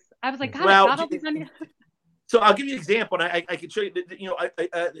generators. I was like, God, well, I got all these unused. So I'll give you an example. And I can show you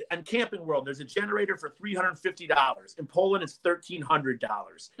that, on Camping World, there's a generator for $350. In Poland, it's $1,300.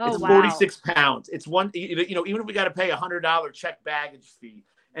 Oh, it's wow. 46 pounds. It's one, even if we got to pay $100 check baggage fee.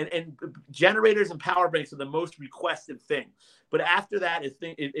 And generators and power banks are the most requested thing. But after that,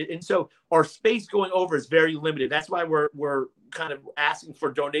 and so our space going over is very limited. That's why we're kind of asking for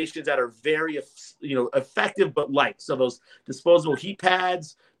donations that are very, effective but light. So those disposable heat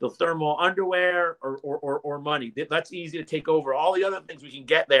pads, the thermal underwear, or money. That's easy to take over. All the other things we can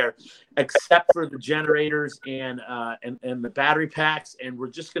get there, except for the generators and the battery packs. And we're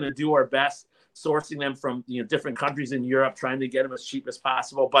just going to do our best sourcing them from different countries in Europe, trying to get them as cheap as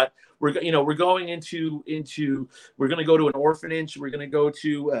possible. But we're going to go to an orphanage. We're going to go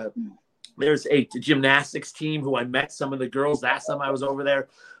to there's a gymnastics team who I met some of the girls last time I was over there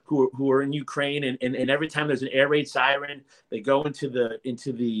who are in Ukraine, and every time there's an air raid siren, they go into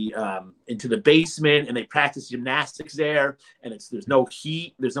the basement and they practice gymnastics there. And there's no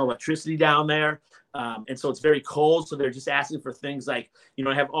heat, there's no electricity down there. And so it's very cold. So they're just asking for things like,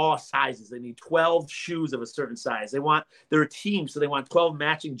 have all sizes. They need 12 shoes of a certain size. They're a team. So they want 12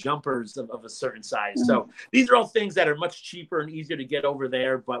 matching jumpers of a certain size. Mm-hmm. So these are all things that are much cheaper and easier to get over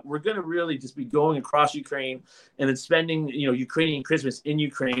there. But we're going to really just be going across Ukraine and then spending, Ukrainian Christmas in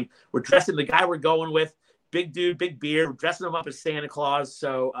Ukraine. We're dressing the guy we're going with, big dude, big beard. We're dressing him up as Santa Claus.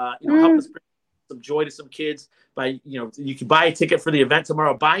 So, help us bring some joy to some kids by, you can buy a ticket for the event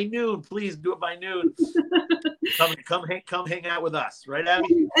tomorrow by noon. Please do it by noon. Come hang out with us, right,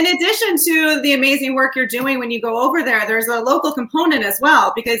 Abby? In addition to the amazing work you're doing when you go over there, there's a local component as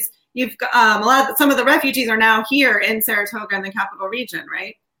well, because you've some of the refugees are now here in Saratoga in the capital region,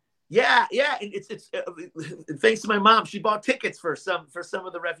 right? Yeah, and it's thanks to my mom. She bought tickets for some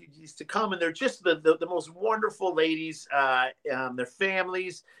of the refugees to come, and they're just the most wonderful ladies. Their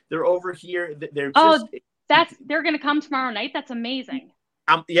families, they're over here. They're just they're going to come tomorrow night. That's amazing.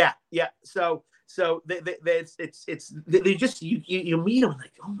 Yeah. So they just you meet them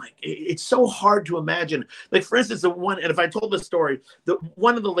like, oh my, it's so hard to imagine. Like, for instance, and if I told this story,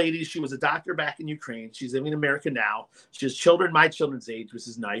 one of the ladies, she was a doctor back in Ukraine. She's living in America now. She has children, my children's age, which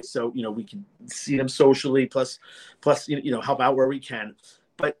is nice. So, we can see them socially, plus, help out where we can.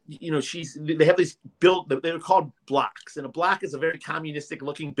 But, they have these they're called blocks, and a block is a very communistic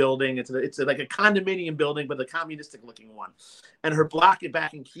looking building. It's like a condominium building, but the communistic looking one. And her block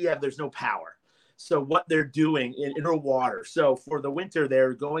back in Kiev, there's no power. So what they're doing in her water. So for the winter,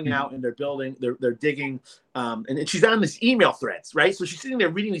 they're going out and they're building, they're digging, and she's on these email threads, right? So she's sitting there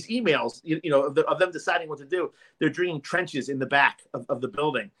reading these emails, of them deciding what to do. They're digging trenches in the back of the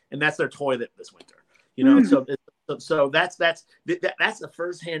building, and that's their toilet this winter. So that's the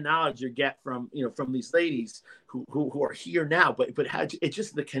firsthand knowledge you get from these ladies who are here now. But how it's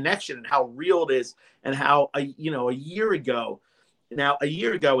just the connection and how real it is, and how a year ago. Now, a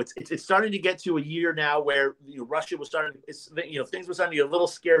year ago, it's starting to get to a year now where Russia was starting. Things were starting to get a little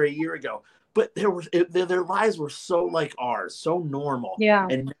scary a year ago, but their lives were so like ours, so normal. Yeah.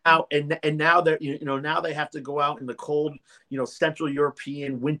 And now they're now they have to go out in the cold Central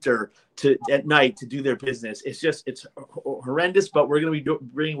European winter at night to do their business. It's horrendous, but we're going to be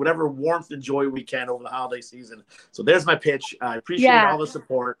bringing whatever warmth and joy we can over the holiday season. So there's my pitch. I appreciate all the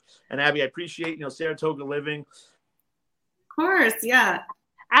support, and Abby, I appreciate Saratoga Living. Of course, yeah.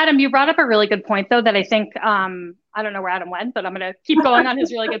 Adam, you brought up a really good point, though, that I think I don't know where Adam went, but I'm going to keep going on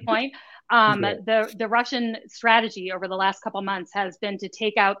his really good point. The Russian strategy over the last couple months has been to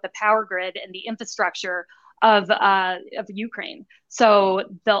take out the power grid and the infrastructure of Ukraine. So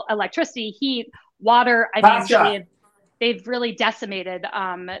the electricity, heat, water, they've really decimated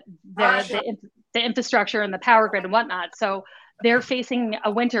the infrastructure and the power grid and whatnot. So they're facing a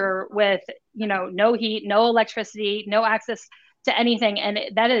winter with, no heat, no electricity, no access to anything. And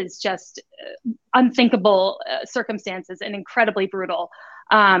that is just unthinkable circumstances and incredibly brutal.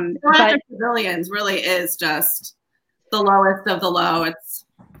 But civilians really is just the lowest of the low. It's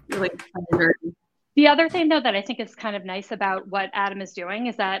really dirty. The other thing, though, that I think is kind of nice about what Adam is doing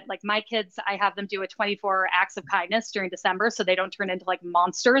is that, like, my kids, I have them do a 24 acts of kindness during December so they don't turn into like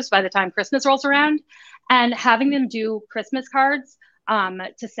monsters by the time Christmas rolls around. And having them do Christmas cards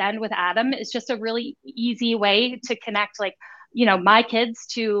to send with Adam is just a really easy way to connect, like, my kids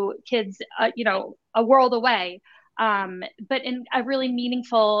to kids, a world away, but in a really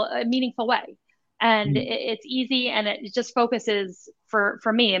meaningful way. And it's easy, and it just focuses for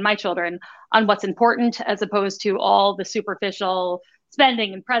me and my children on what's important, as opposed to all the superficial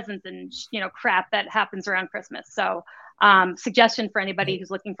spending and presents and crap that happens around Christmas. So suggestion for anybody who's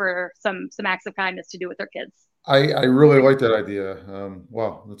looking for some acts of kindness to do with their kids. I really like that idea.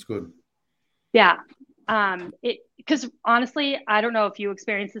 Wow, that's good. Yeah. Because honestly, I don't know if you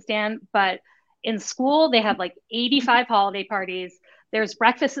experience this, Dan, but in school they have like 85 holiday parties. There's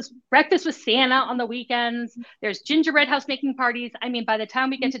breakfast with Santa on the weekends. There's gingerbread house making parties. I mean, by the time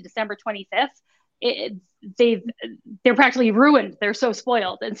we get to December 25th, they're practically ruined. They're so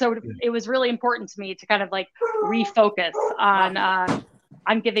spoiled. And so it was really important to me to kind of like refocus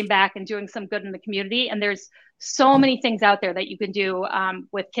on giving back and doing some good in the community. And there's so many things out there that you can do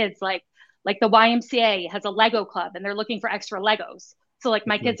with kids, like the YMCA has a Lego club and they're looking for extra Legos. So like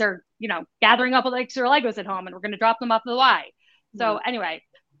my kids are, gathering up with extra Legos at home, and we're going to drop them off the Y. So anyway,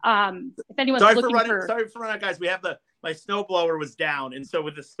 if anyone's sorry for running, guys. We have my snowblower was down, and so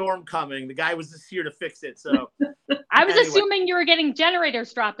with the storm coming, the guy was just here to fix it. So I was assuming you were getting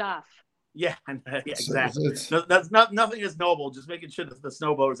generators dropped off. Yeah, exactly. Nothing is noble. Just making sure that the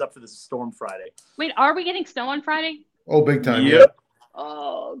snowblower is up for this storm Friday. Wait, are we getting snow on Friday? Oh, big time! Yep. Yeah.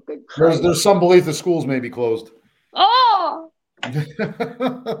 Oh, good. There's some belief the schools may be closed. Oh.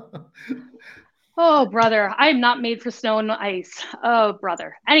 Oh, brother, I am not made for snow and ice. Oh,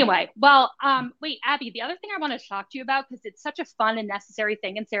 brother. Anyway, well, wait, Abby, the other thing I want to talk to you about, because it's such a fun and necessary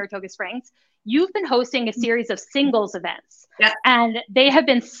thing in Saratoga Springs, you've been hosting a series of singles events, and they have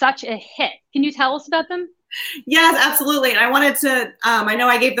been such a hit. Can you tell us about them? Yes, absolutely. And I wanted to, I know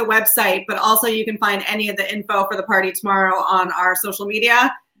I gave the website, but also you can find any of the info for the party tomorrow on our social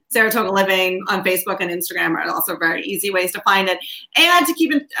media. Saratoga Living on Facebook and Instagram are also very easy ways to find it. And to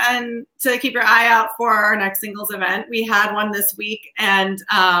keep your eye out for our next singles event. We had one this week, and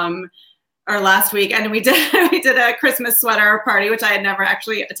or last week, and we did a Christmas sweater party, which I had never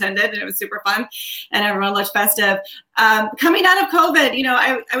actually attended, and it was super fun, and everyone looked festive. Coming out of COVID,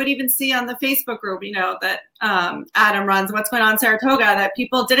 I would even see on the Facebook group, that Adam runs, What's Going On Saratoga, that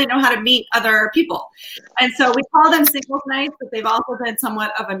people didn't know how to meet other people. And so we call them singles nights, but they've also been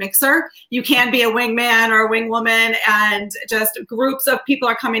somewhat of a mixer. You can be a wingman or a wingwoman, and just groups of people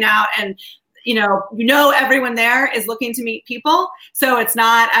are coming out, and everyone there is looking to meet people. So it's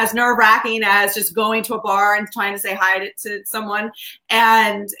not as nerve-wracking as just going to a bar and trying to say hi to someone.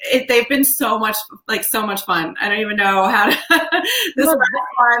 And they've been so much fun. I don't even know how to, this is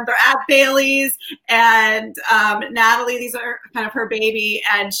fun. They're at Bailey's, and Natalie, these are kind of her baby,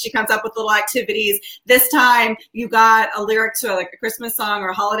 and she comes up with little activities. This time you got a lyric to a Christmas song or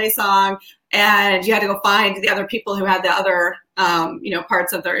a holiday song, and you had to go find the other people who had the other,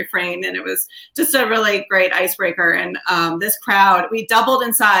 parts of the refrain. And it was just a really great icebreaker. And this crowd, we doubled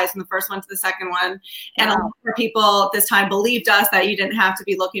in size from the first one to the second one. And a lot more people this time believed us that you didn't have to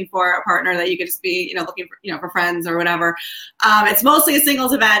be looking for a partner, that you could just be, looking for, for friends or whatever. It's mostly a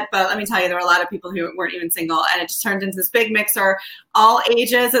singles event, but let me tell you, there were a lot of people who weren't even single. And it just turned into this big mixer, all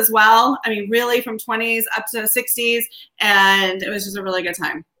ages as well. I mean, really from 20s up to 60s. And it was just a really good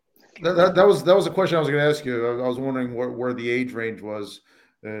time. That was a question I was going to ask you. I was wondering where the age range was,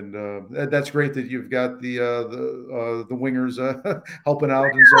 and that's great that you've got the wingers helping out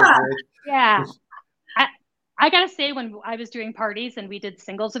and so forth. Yeah, I gotta say, when I was doing parties and we did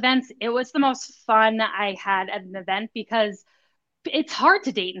singles events, it was the most fun I had at an event, because it's hard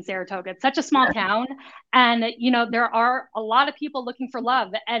to date in Saratoga. It's such a small town, and there are a lot of people looking for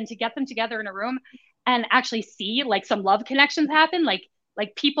love, and to get them together in a room and actually see some love connections happen, like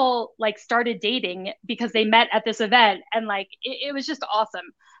people started dating because they met at this event, and it was just awesome.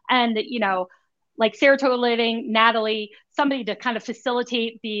 And Saratoga Living, Natalie, somebody to kind of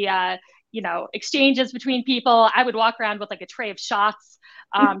facilitate the exchanges between people. I would walk around with a tray of shots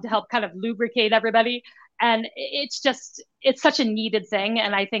to help kind of lubricate everybody, and it's such a needed thing,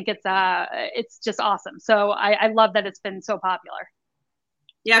 and I think it's just awesome. So I love that it's been so popular.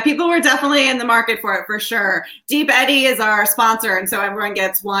 Yeah, people were definitely in the market for it, for sure. Deep Eddy is our sponsor, and so everyone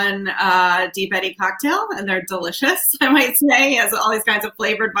gets one Deep Eddy cocktail, and they're delicious, I might say. It has all these kinds of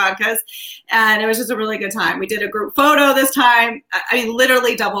flavored vodkas, and it was just a really good time. We did a group photo this time. I mean,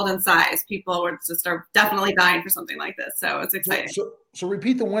 literally doubled in size. People are definitely dying for something like this, so it's exciting. So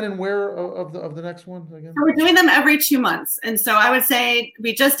repeat the when and where of the next one again. So we're doing them every 2 months, and so I would say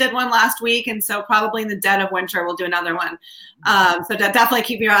we just did one last week, and so probably in the dead of winter we'll do another one. So definitely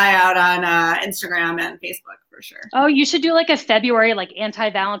keep your eye out on Instagram and Facebook for sure. Oh, you should do a February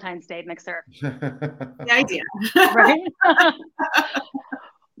anti-Valentine's Day mixer. The idea, right?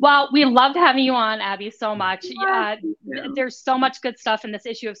 Well, we loved having you on, Abby, so much. There's so much good stuff in this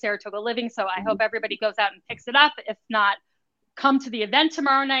issue of Saratoga Living, so I hope everybody goes out and picks it up. If not, come to the event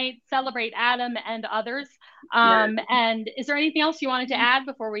tomorrow night, celebrate Adam and others. And is there anything else you wanted to add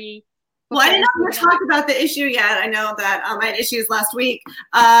before we? Well, I didn't know we talked about the issue yet. I know that I had issues last week.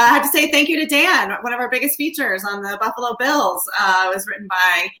 I have to say thank you to Dan, one of our biggest features on the Buffalo Bills. It was written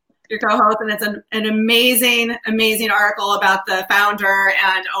by your co-host, and it's an amazing, amazing article about the founder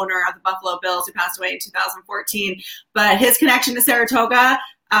and owner of the Buffalo Bills, who passed away in 2014. But his connection to Saratoga,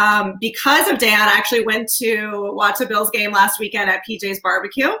 because of Dan, I actually went to watch the Bills game last weekend at PJ's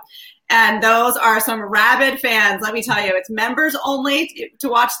Barbecue. And those are some rabid fans. Let me tell you, it's members only to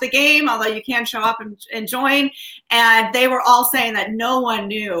watch the game, although you can show up and join. And they were all saying that no one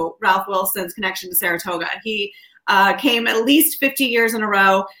knew Ralph Wilson's connection to Saratoga. He came at least 50 years in a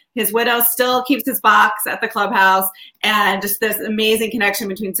row. His widow still keeps his box at the clubhouse, and just this amazing connection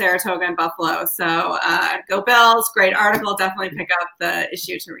between Saratoga and Buffalo. So go Bills, great article. Definitely pick up the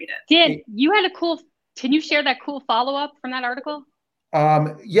issue to read it. Dan, you had can you share that cool follow-up from that article?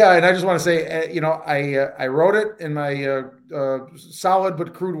 Yeah, and I just want to say, I wrote it in my solid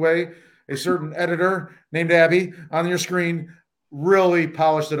but crude way. A certain editor named Abby on your screen really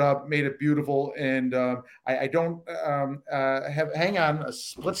polished it up, made it beautiful, and I don't hang on a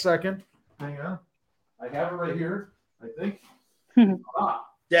split second. Hang on, I have it right here. I think.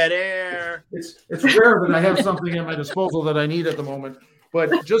 Dead air. It's rare that I have something at my disposal that I need at the moment,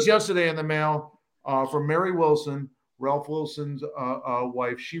 but just yesterday in the mail from Mary Wilson, Ralph Wilson's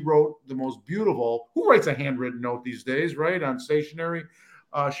wife. She wrote the most beautiful. Who writes a handwritten note these days, right? On stationery.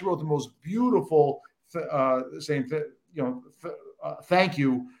 She wrote the most beautiful saying, thank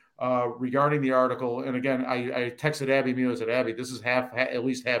you regarding the article. And again, I texted Abby. I said, Abby, this is at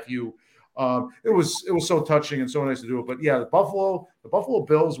least half you. It was so touching and so nice to do it. But yeah, the Buffalo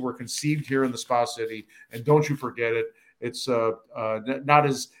Bills were conceived here in the Spa City, and don't you forget it. It's not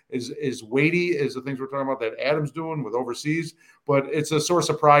as weighty as the things we're talking about that Adam's doing with overseas, but it's a source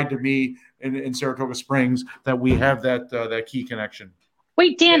of pride to me in Saratoga Springs that we have that key connection.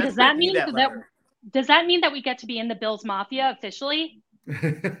 Wait, Dan, does that mean that we get to be in the Bills Mafia officially?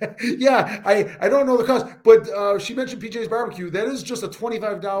 Yeah, I don't know the cost, but she mentioned PJ's Barbecue. That is just a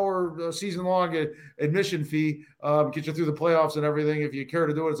 $25 season long admission fee. Get you through the playoffs and everything. If you care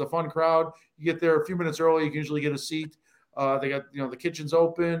to do it, it's a fun crowd. You get there a few minutes early. You can usually get a seat. They got the kitchen's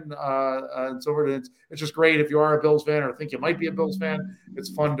open and so forth. It's just great if you are a Bills fan or think you might be a Bills fan.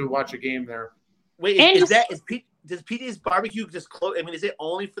 It's fun to watch a game there. Wait, does PJ's Barbecue just close? I mean, is it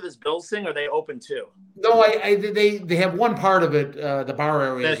only for this Bills thing, or are they open too? No, they have one part of it, the bar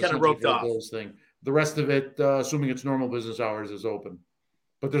area that's kind of roped off. Bills thing. The rest of it, assuming it's normal business hours, is open.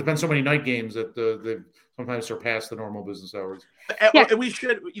 But there's been so many night games that they sometimes surpass the normal business hours. Yeah. And we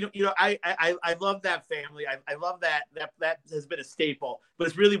should, I love that family. I love that has been a staple. But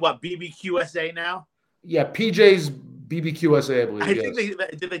it's really what, BBQSA now? Yeah, PJ's BBQSA, I believe. I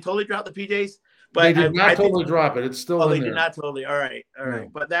think did they totally drop the PJs? But they did not totally drop it. It's still in there. They did not totally. All right. No.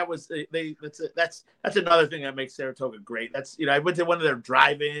 But that was that's another thing that makes Saratoga great. That's I went to one of their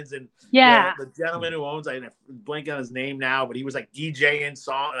drive-ins and the gentleman who owns, I blank on his name now, but he was like DJing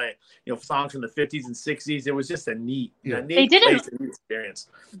songs from the 50s and 60s. It was just a neat experience.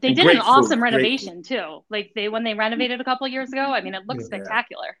 They did an awesome renovation too. Like when they renovated a couple of years ago. I mean, it looks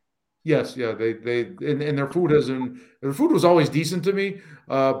spectacular. Yes, yeah, they and their food was always decent to me,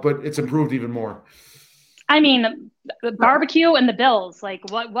 but it's improved even more. I mean, the barbecue and the Bills, like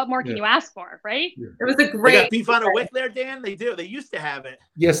what more can you ask for, right? Yeah. It was a great. They got beef on a wick there, Dan. They do. They used to have it.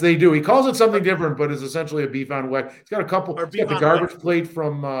 Yes, they do. He calls it something different, but it's essentially a beef on a wick. He's got a couple. He's got the garbage plate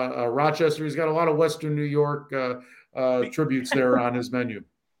from Rochester. He's got a lot of Western New York tributes there on his menu.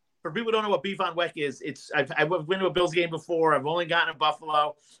 For people who don't know what beef on weck is, I've been to a Bills game before. I've only gotten a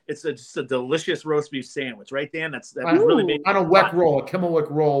Buffalo. It's just a delicious roast beef sandwich, right, Dan? That's really big. On a weck roll, a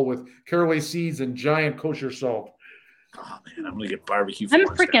Kimmelwick roll with caraway seeds and giant kosher salt. Oh man, I'm gonna get barbecue. I'm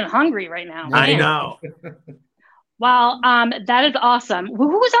freaking hungry right now. I know. Well, that is awesome. Who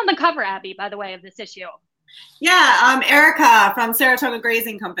was on the cover, Abby, by the way, of this issue? Yeah, Erica from Saratoga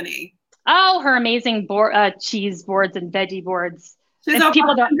Grazing Company. Oh, her amazing cheese boards and veggie boards. She's over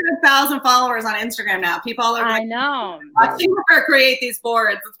 100,000 followers on Instagram now. People are watching her create these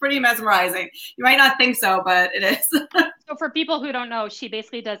boards. It's pretty mesmerizing. You might not think so, but it is. So for people who don't know, she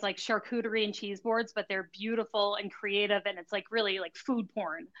basically does like charcuterie and cheese boards, but they're beautiful and creative, and it's like really like food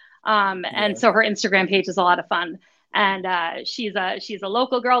porn. And so her Instagram page is a lot of fun. And she's a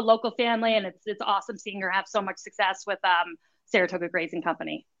local girl, local family, and it's awesome seeing her have so much success with Saratoga Grazing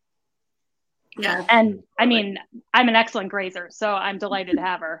Company. Yeah. And I mean, I'm an excellent grazer, so I'm delighted to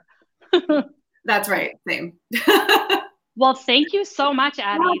have her. That's right. Same. Well, thank you so much,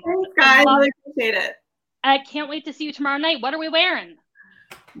 Abby. Thanks, guys. I really appreciate it. I can't wait to see you tomorrow night. What are we wearing?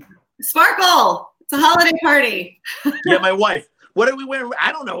 Sparkle. It's a holiday party. Yeah, my wife. What are we wearing?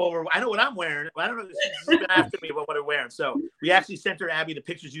 I don't know. I know what I'm wearing. I don't know. She's been after me about what I'm wearing. So we actually sent her, Abby, the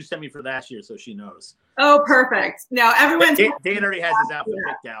pictures you sent me for last year, so she knows. Oh, perfect. Now everyone's. Dan already has his outfit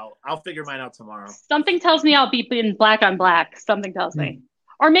picked out. I'll figure mine out tomorrow. Something tells me I'll be in black on black. Something tells me.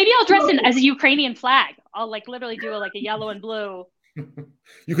 Or maybe I'll dress in as a Ukrainian flag. I'll like literally do a yellow and blue.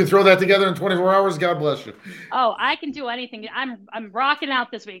 You can throw that together in 24 hours. God bless you. Oh, I can do anything. I'm rocking out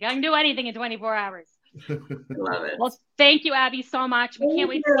this week. I can do anything in 24 hours. Love it. Well, thank you, Abby, so much. We can't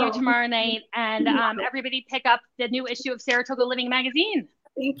wait to see you tomorrow night. And everybody pick up the new issue of Saratoga Living Magazine.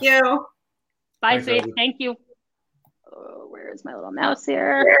 Thank you. Bye, Faith. Thank you. Oh, where is my little mouse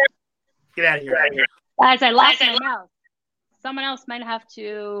here? Get out of here. Guys, I lost my mouse. Someone else might have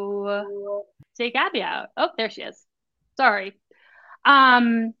to take Abby out. Oh, there she is. Sorry.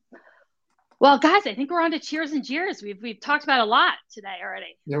 Well, guys, I think we're on to Cheers and Jeers. We've talked about a lot today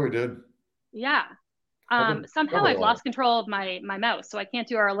already. Yeah, we did. Yeah. Somehow I've lost control of my mouse, so I can't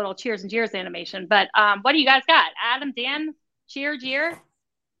do our little Cheers and Jeers animation. But what do you guys got? Adam, Dan, cheer, jeer?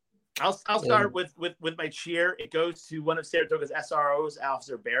 I'll start with my cheer. It goes to one of Saratoga's SROs,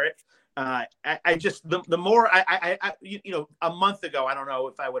 Officer Barrett. I just the more I a month ago, I don't know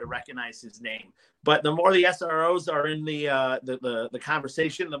if I would have recognized his name, but the more the SROs are in the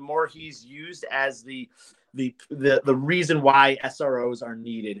conversation, the more he's used as the reason why SROs are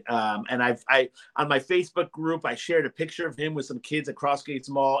needed. And I on my Facebook group, I shared a picture of him with some kids at Crossgates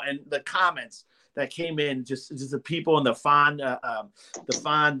Mall, and the comments that came in, just the people and the fond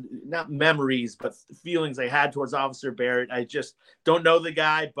not memories but feelings I had towards Officer Barrett. I just don't know the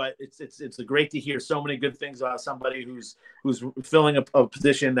guy, but it's great to hear so many good things about somebody who's filling a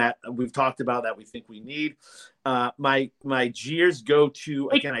position that we've talked about that we think we need. My jeers go to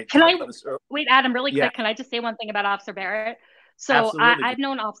again. Wait, Adam, really quick? Yeah. Can I just say one thing about Officer Barrett? So I've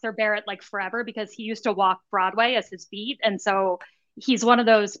known Officer Barrett like forever because he used to walk Broadway as his beat, and so he's one of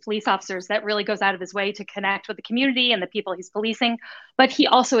those police officers that really goes out of his way to connect with the community and the people he's policing. But he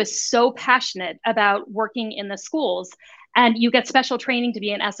also is so passionate about working in the schools, and you get special training to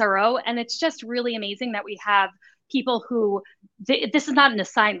be an SRO, and it's just really amazing that we have people who this is not an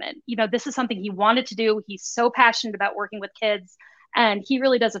assignment. This is something he wanted to do. He's so passionate about working with kids, and he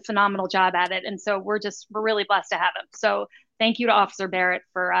really does a phenomenal job at it. And so we're really blessed to have him. So thank you to Officer Barrett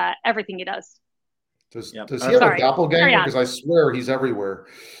for everything he does. Does he have a doppelganger? Because I swear he's everywhere.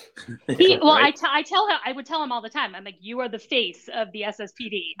 Right? I would tell him all the time. I'm like, you are the face of the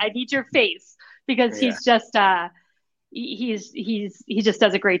SSPD. I need your face, because he's just he just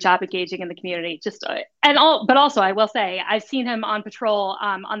does a great job engaging in the community. But also I will say I've seen him on patrol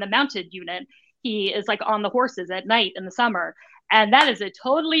on the mounted unit. He is like on the horses at night in the summer, and that is a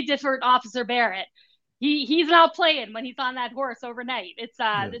totally different Officer Barrett. He's not playing when he's on that horse overnight. It's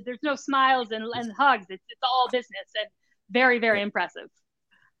there's no smiles and hugs. It's all business, and very, very impressive.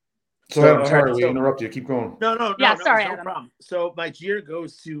 So Adam, sorry, we interrupt you. Keep going. No. Sorry, no Adam. Problem. So my jeer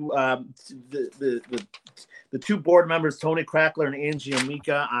goes to the two board members, Tony Crackler and Angie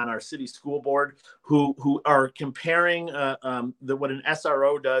Amica, on our city school board, who are comparing what an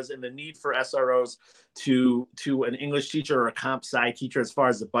SRO does and the need for SROs to an English teacher or a comp sci teacher as far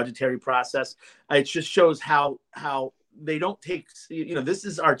as the budgetary process. It just shows how they don't take, this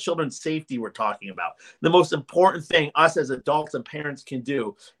is our children's safety we're talking about. The most important thing us as adults and parents can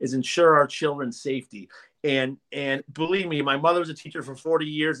do is ensure our children's safety. And believe me, my mother was a teacher for 40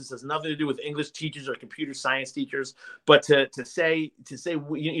 years. This has nothing to do with English teachers or computer science teachers. But to say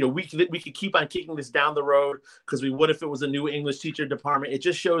we could keep on kicking this down the road because we would if it was a new English teacher department. It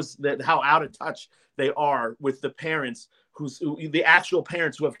just shows that how out of touch they are with the parents the actual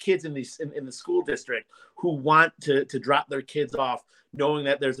parents who have kids in the school district who want to drop their kids off, knowing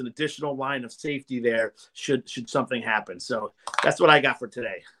that there's an additional line of safety there should something happen. So that's what I got for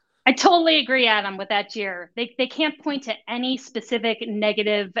today. I totally agree, Adam, with that jeer. They can't point to any specific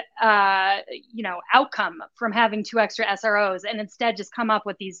negative, outcome from having 2 extra SROs, and instead just come up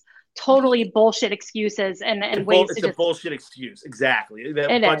with these totally bullshit excuses and ways to just. It's a bullshit excuse. Exactly.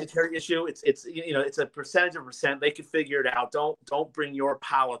 The budgetary issue. It's a percentage of percent. They can figure it out. Don't bring your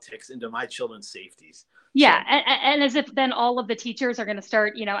politics into my children's safeties. Yeah, and as if then all of the teachers are going to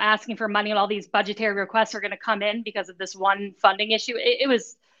start, asking for money, and all these budgetary requests are going to come in because of this one funding issue.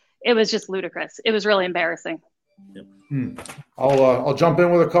 It was just ludicrous. It was really embarrassing. Yep. I'll jump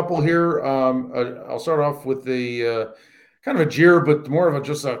in with a couple here. I'll start off with the kind of a jeer, but more of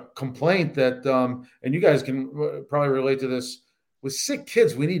just a complaint that, and you guys can probably relate to this. With sick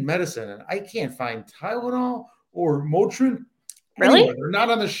kids, we need medicine, and I can't find Tylenol or Motrin. Really? Anywhere. They're not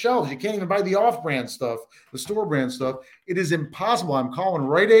on the shelves. You can't even buy the off-brand stuff, the store brand stuff. It is impossible. I'm calling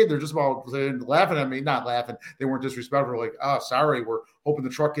Rite Aid. They're just about laughing at me. Not laughing. They weren't disrespectful. Like, sorry, we're hoping the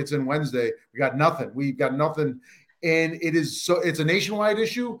truck gets in Wednesday. We've got nothing. And it's a nationwide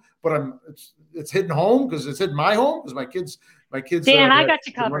issue, but it's hitting home because it's hitting my home because my kids. Dan, I got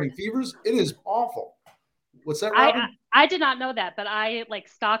you covered. Running fevers. It is awful. What's that, Robin? I did not know that, but I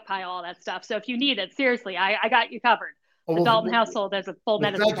stockpile all that stuff. So if you need it, seriously, I got you covered. The Dalton household, there's a full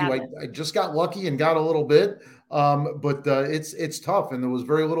medicine cabinet. I just got lucky and got a little bit, but it's tough, and there was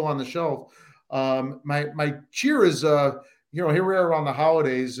very little on the shelf. My cheer is, here we are around the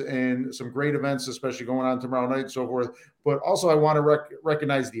holidays and some great events, especially going on tomorrow night and so forth. But also, I want to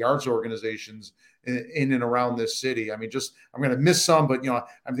recognize the arts organizations in and around this city. I mean, I'm going to miss some, but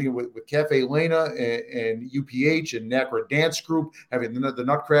I'm thinking with Cafe Lena and UPH and NACRA Dance Group having the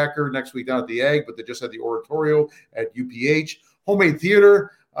Nutcracker next week down at the Egg, but they just had the Oratorio at UPH. Homemade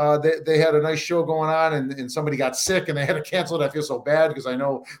Theater, they had a nice show going on, and somebody got sick and they had to cancel it. I feel so bad because I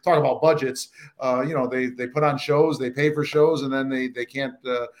know, talk about budgets, they put on shows, they pay for shows, and then they can't.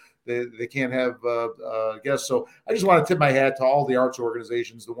 They can't have guests. So I just want to tip my hat to all the arts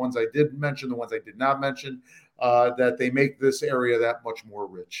organizations, the ones I did mention, the ones I did not mention, that they make this area that much more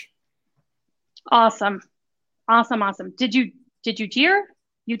rich. Awesome. Did you jeer?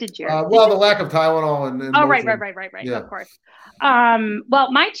 You did jeer. The lack of Tylenol and right. Yeah. Of course.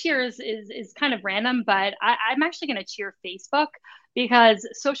 Well, my cheers is kind of random, but I'm actually going to cheer Facebook because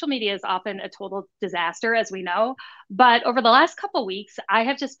social media is often a total disaster, as we know. But over the last couple of weeks, I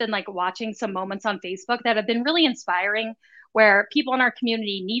have just been like watching some moments on Facebook that have been really inspiring, where people in our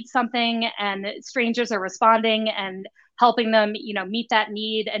community need something and strangers are responding and helping them, meet that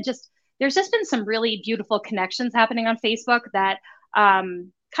need. And just there's just been some really beautiful connections happening on Facebook that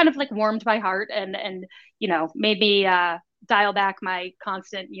kind of like warmed my heart and made me dial back my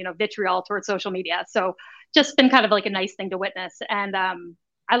constant vitriol towards social media. So just been kind of like a nice thing to witness. And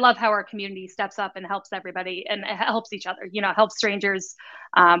I love how our community steps up and helps everybody and helps each other, helps strangers,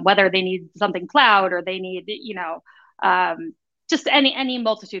 whether they need something plowed or they need, just any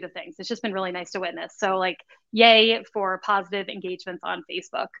multitude of things. It's just been really nice to witness. So like, yay for positive engagements on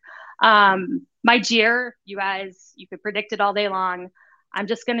Facebook. My jeer, you guys, you could predict it all day long. I'm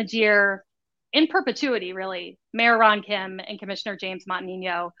just going to jeer in perpetuity, really, Mayor Ron Kim and Commissioner James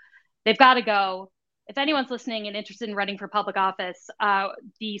Montagnino. They've got to go. If anyone's listening and interested in running for public office,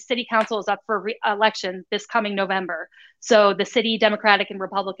 the city council is up for election this coming November. So the city Democratic and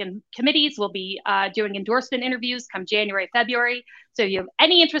Republican committees will be doing endorsement interviews come January, February. So if you have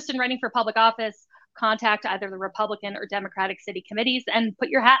any interest in running for public office, contact either the Republican or Democratic city committees and put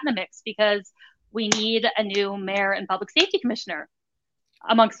your hat in the mix, because we need a new mayor and public safety commissioner,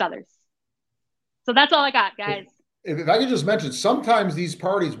 amongst others. So that's all I got, guys. If I could just mention, sometimes these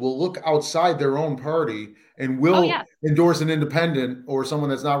parties will look outside their own party and will endorse an independent or someone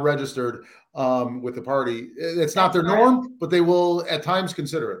that's not registered with the party. It's not their norm, but they will at times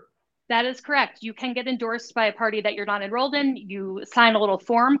consider it. That is correct. You can get endorsed by a party that you're not enrolled in. You sign a little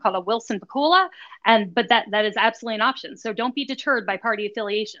form called a Wilson-Pakula, but that is absolutely an option. So don't be deterred by party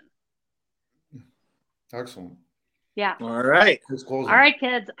affiliation. Excellent. Yeah. All right. All right,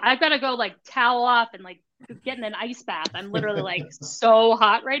 kids. I've got to go like towel off and like get in an ice bath. I'm literally like so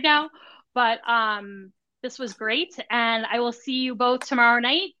hot right now. But this was great. And I will see you both tomorrow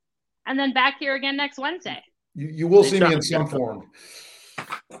night and then back here again next Wednesday. You will see me in some form.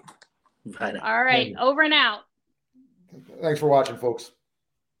 All right. Over and out. Thanks for watching, folks.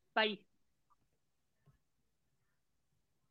 Bye.